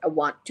 He's like, I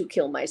want to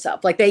kill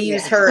myself. Like they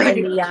use her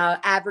in the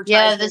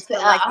advertisements for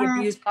like the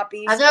abused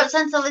puppies. I don't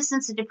tend to listen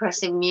to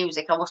depressing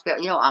music. I must be,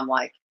 you know what I'm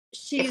like.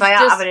 She's if I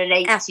have an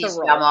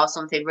 80s jam or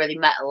something really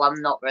metal,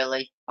 I'm not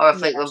really. Or a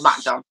Fleetwood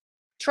Mac jam.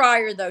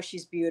 Try her though;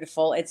 she's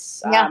beautiful.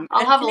 It's I'll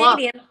have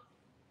Canadian. A look.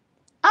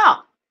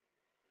 Oh,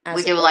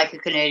 we do like a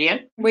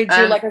Canadian. We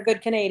do like a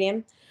good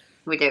Canadian.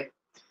 We do.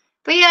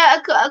 But yeah,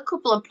 a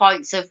couple of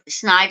points of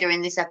Snyder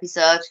in this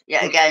episode.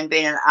 Yet again,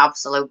 being an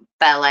absolute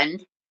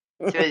bellend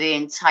through the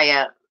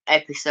entire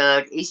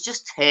episode. He's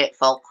just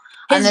hateful.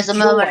 And there's a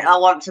moment I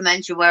want to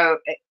mention where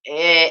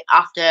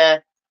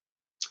after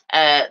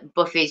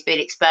Buffy's been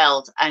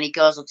expelled and he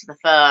goes up to the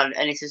phone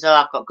and he says, oh,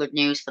 I've got good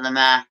news for the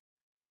mayor.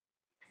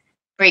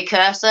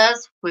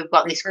 Precursors, we've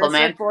got this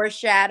coming.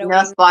 Foreshadowing.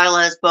 No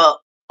spoilers, but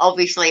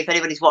obviously if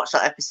anybody's watched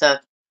that episode,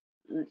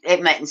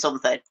 it meant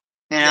something,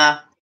 you know.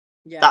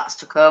 Yeah. That's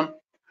to come.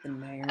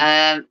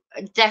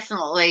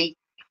 Definitely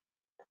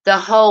the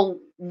whole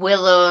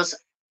Willow's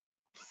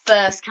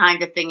first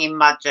kind of thing in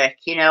magic,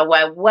 you know,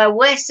 where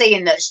we're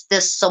seeing that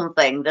there's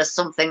something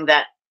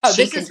that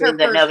she can do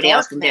that nobody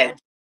else can do.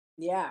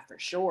 Yeah, for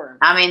sure.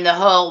 I mean, the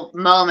whole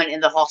moment in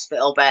the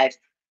hospital bed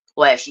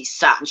where she's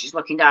sat and she's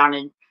looking down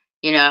and,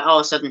 you know, all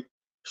of a sudden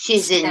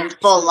she's in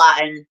full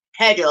Latin,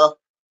 head up.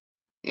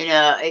 You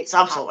know, it's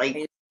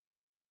absolutely...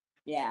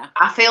 Yeah.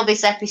 I feel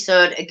this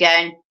episode,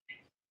 again,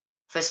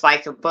 for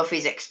Spike and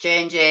Buffy's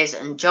exchanges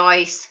and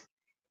Joyce,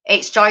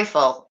 it's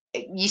joyful.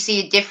 You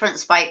see a different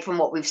Spike from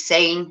what we've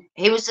seen.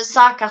 He was a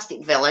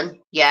sarcastic villain.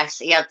 Yes,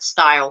 he had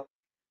style.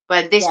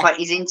 But at this point,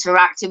 he's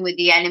interacting with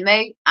the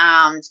enemy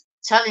and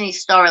telling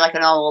his story like a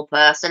normal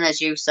person,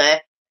 as you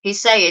say.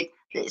 He's saying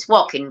it's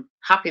walking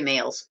Happy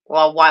Meals.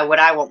 Well, why would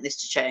I want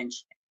this to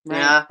change? Right.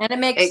 You know? And it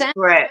makes sense.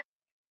 Great.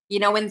 You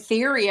know, in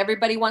theory,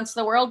 everybody wants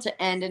the world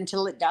to end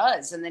until it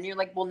does. And then you're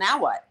like, well, now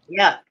what?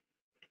 Yeah.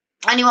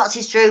 And he wants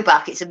his Drew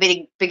back. It's a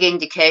big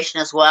indication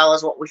as well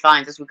as what we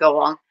find as we go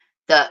on,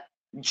 that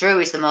Drew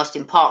is the most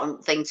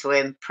important thing to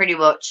him pretty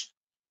much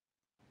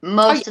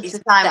most of the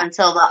time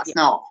until that's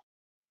not.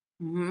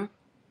 Mm-hmm.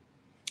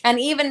 And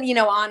even, you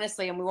know,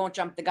 honestly, and we won't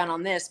jump the gun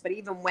on this, but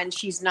even when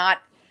she's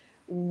not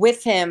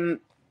with him,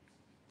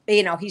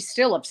 you know, he's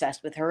still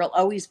obsessed with her. He'll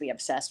always be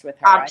obsessed with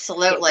her.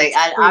 Absolutely.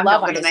 And I'm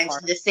not going to mention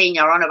the scene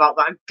you're on about,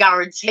 but I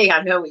guarantee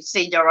I know which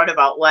scene you're on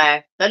about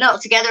where they're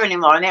not together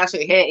anymore and they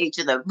actually hate each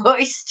other, but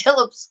he's still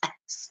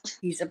obsessed.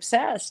 He's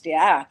obsessed,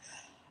 yeah.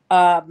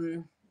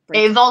 It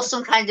involves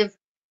some kind of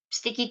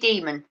sticky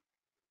demon,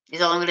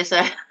 is all I'm going to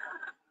say.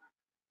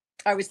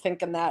 I was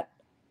thinking that.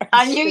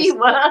 I knew you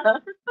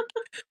were.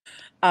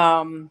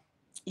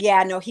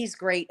 Yeah, no, he's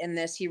great in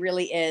this. He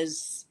really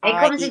is. It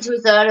comes into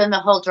his own and the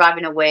whole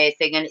driving away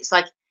thing. And it's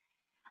like,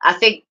 I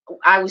think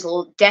I was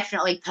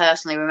definitely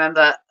personally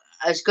remember,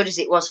 as good as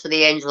it was for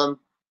the Angel and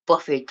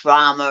Buffy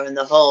drama and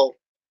the whole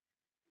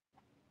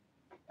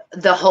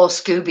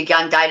Scooby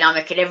Gang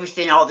dynamic and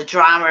everything, all the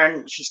drama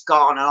and she's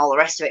gone and all the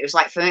rest of it. It was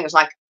like, for me, it was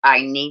like,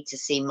 I need to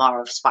see more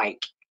of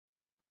Spike.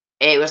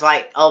 It was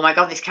like, oh my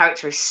God, this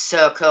character is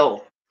so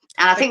cool.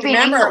 And I think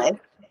remember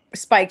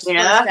Spike's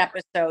first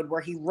episode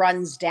where he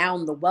runs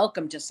down the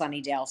welcome to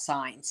Sunnydale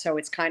sign. So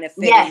it's kind of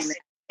fitting. Yes,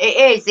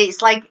 it is.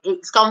 It's like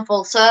it's gone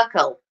full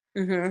circle.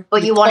 Mm-hmm.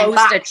 But you want it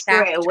back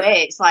straight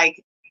away. It's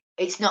like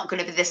it's not going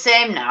to be the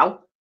same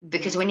now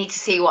because we need to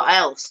see what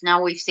else.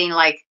 Now we've seen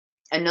like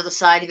another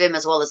side of him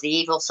as well as the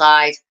evil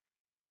side.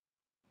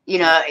 You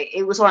know,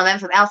 it was one of them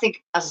for me. I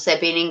think, as I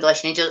said, being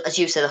English, and just, as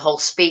you said, the whole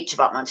speech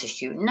about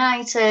Manchester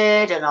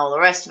United and all the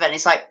rest of it. And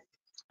it's like,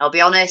 I'll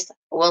be honest,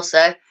 I will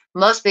say,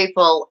 most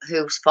people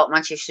who support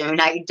Manchester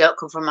United don't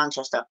come from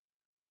Manchester.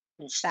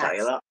 I'll just tell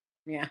you that.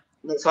 Yeah.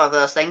 It's one of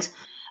those things.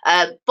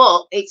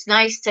 But it's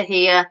nice to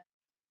hear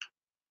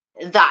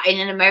that in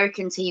an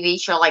American TV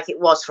show like it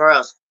was for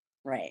us.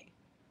 Right.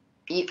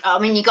 I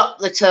mean, you got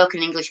the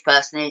token English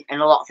person in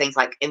a lot of things,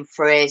 like in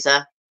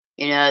Fraser,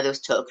 you know, there was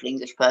token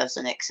English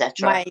person,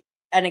 etc.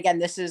 And again,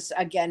 this is,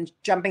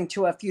 jumping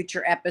to a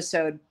future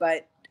episode,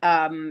 but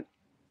Tallulah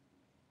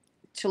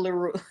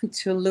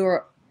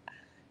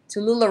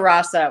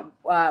Rasa,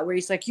 where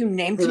he's like, you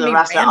named me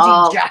Randy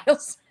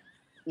Giles.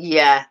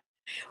 Yeah.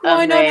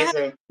 Why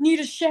not need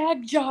a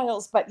Shag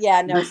Giles? But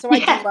yeah, no. So I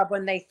do love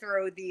when they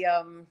throw the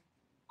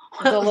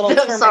The little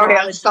Sorry,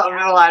 I'm stopping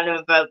a line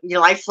of your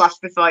life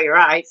flashed before your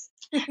eyes.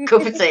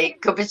 Cup of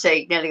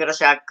tea, nearly got a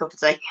shag, cup of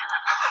tea.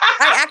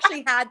 I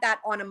actually had that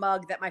on a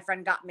mug that my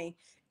friend got me.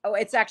 Oh,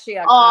 it's actually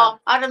a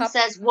Adam cup.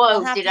 says,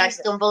 whoa, did I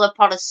stumble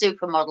upon a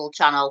supermodel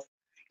channel?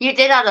 You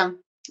did, Adam.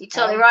 You're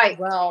totally right.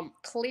 Well,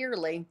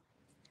 clearly.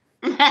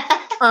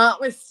 It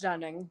was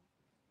stunning.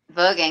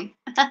 Voguing.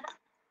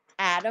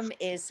 Adam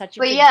is such a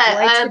good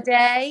boy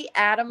today.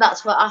 Adam.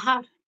 That's what I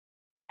had.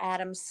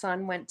 Adam's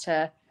son went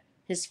to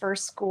his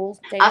first school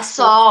day. I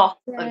saw.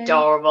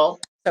 Adorable.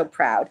 So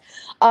proud.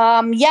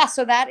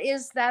 So that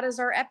is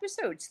our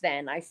episodes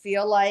then. I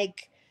feel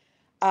like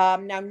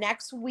now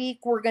next week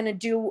we're gonna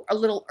do a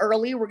little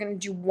early. We're gonna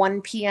do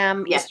 1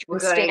 p.m. Eastern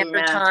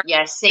Standard Time.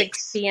 Yeah,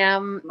 6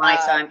 p.m. my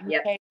time.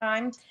 UK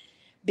time,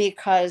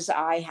 because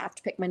I have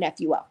to pick my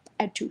nephew up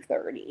at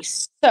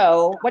 2:30.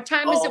 So what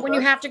time is it when you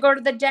have to go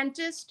to the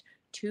dentist?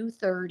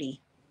 2:30.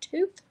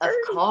 2:30. Of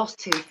course,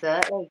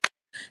 2:30.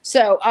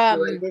 So see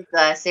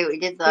what you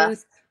did there.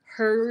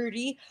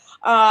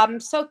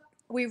 2:30. So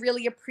we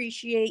really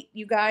appreciate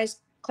you guys.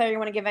 Claire, you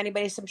want to give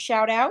anybody some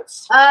shout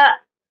outs?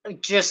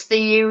 Just the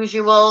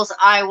usuals.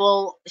 I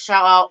will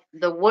shout out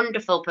the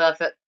Wonderful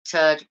Perfect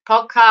Turd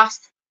podcast,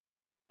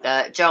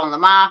 Joe and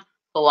Lamar,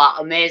 who are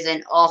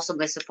amazing,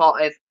 awesomely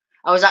supportive.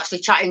 I was actually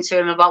chatting to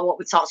him about what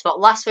we talked about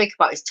last week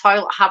about his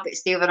toilet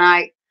habits the other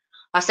night.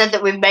 I said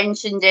that we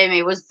mentioned him.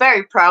 He was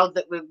very proud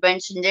that we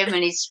mentioned him,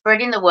 and he's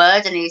spreading the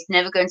word, and he's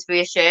never going to be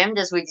ashamed,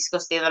 as we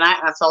discussed the other night.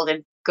 And I told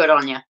him, good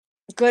on you.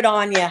 Good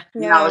on you. Yeah.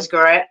 That was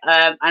great.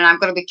 And I'm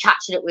going to be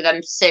catching up with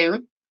them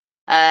soon.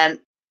 And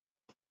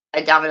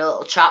having a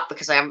little chat,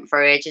 because I haven't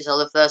for ages. I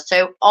love those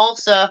two.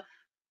 Also,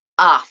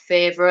 our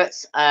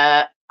favourites,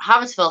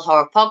 Hammersville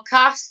Horror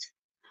Podcast,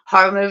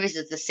 horror movies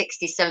of the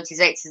 60s, 70s,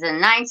 80s,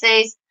 and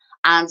 90s,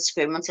 and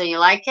Scream Until You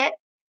Like It.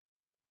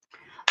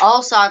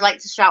 Also, I'd like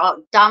to shout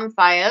out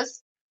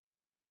Dampires.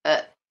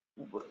 I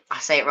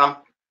say it wrong.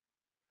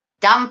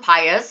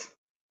 Dampires,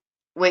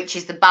 which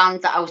is the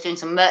band that I was doing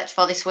some merch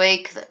for this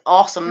week. The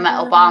awesome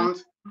metal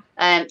band.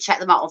 Check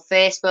them out on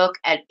Facebook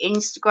and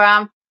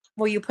Instagram.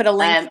 Will you put a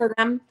link for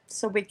them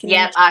so we can?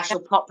 Yeah, I shall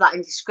pop that in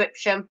the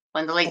description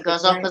when the link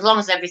goes up. As long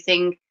as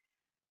everything,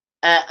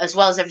 as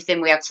well as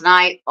everything we had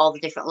tonight, all the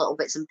different little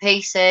bits and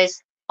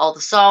pieces, all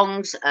the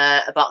songs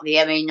about the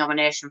Emmy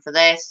nomination for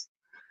this.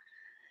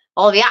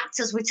 All the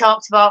actors we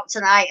talked about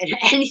tonight, and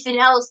anything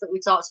else that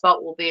we talked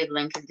about will be in the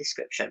link in the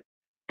description.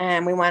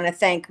 And we want to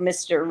thank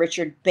Mr.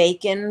 Richard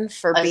Bacon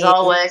for being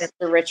always,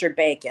 Mr. Richard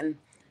Bacon,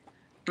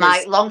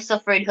 my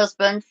long-suffering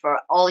husband, for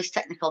all his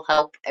technical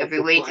help every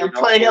week. I'm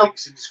putting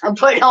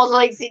all the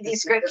links in the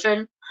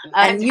description.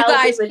 And you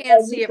guys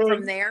can't see it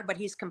from there, but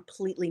he's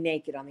completely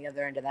naked on the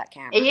other end of that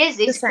camera. He is.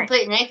 He's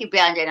completely naked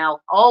behind it now.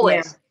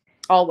 Always. Yeah,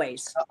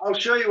 always. I'll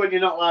show you when you're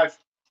not live.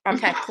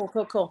 Okay,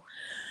 cool.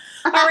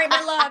 All right,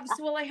 my loves.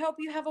 Well, I hope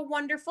you have a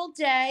wonderful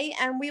day,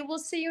 and we will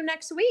see you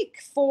next week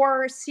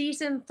for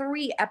season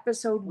 3,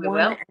 episode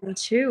 1 and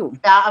 2.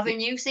 Start of a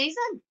new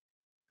season.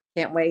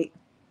 Can't wait.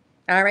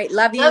 All right,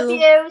 love you. Love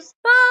yous.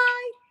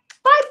 Bye.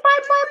 Bye.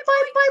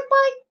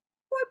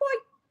 Bye.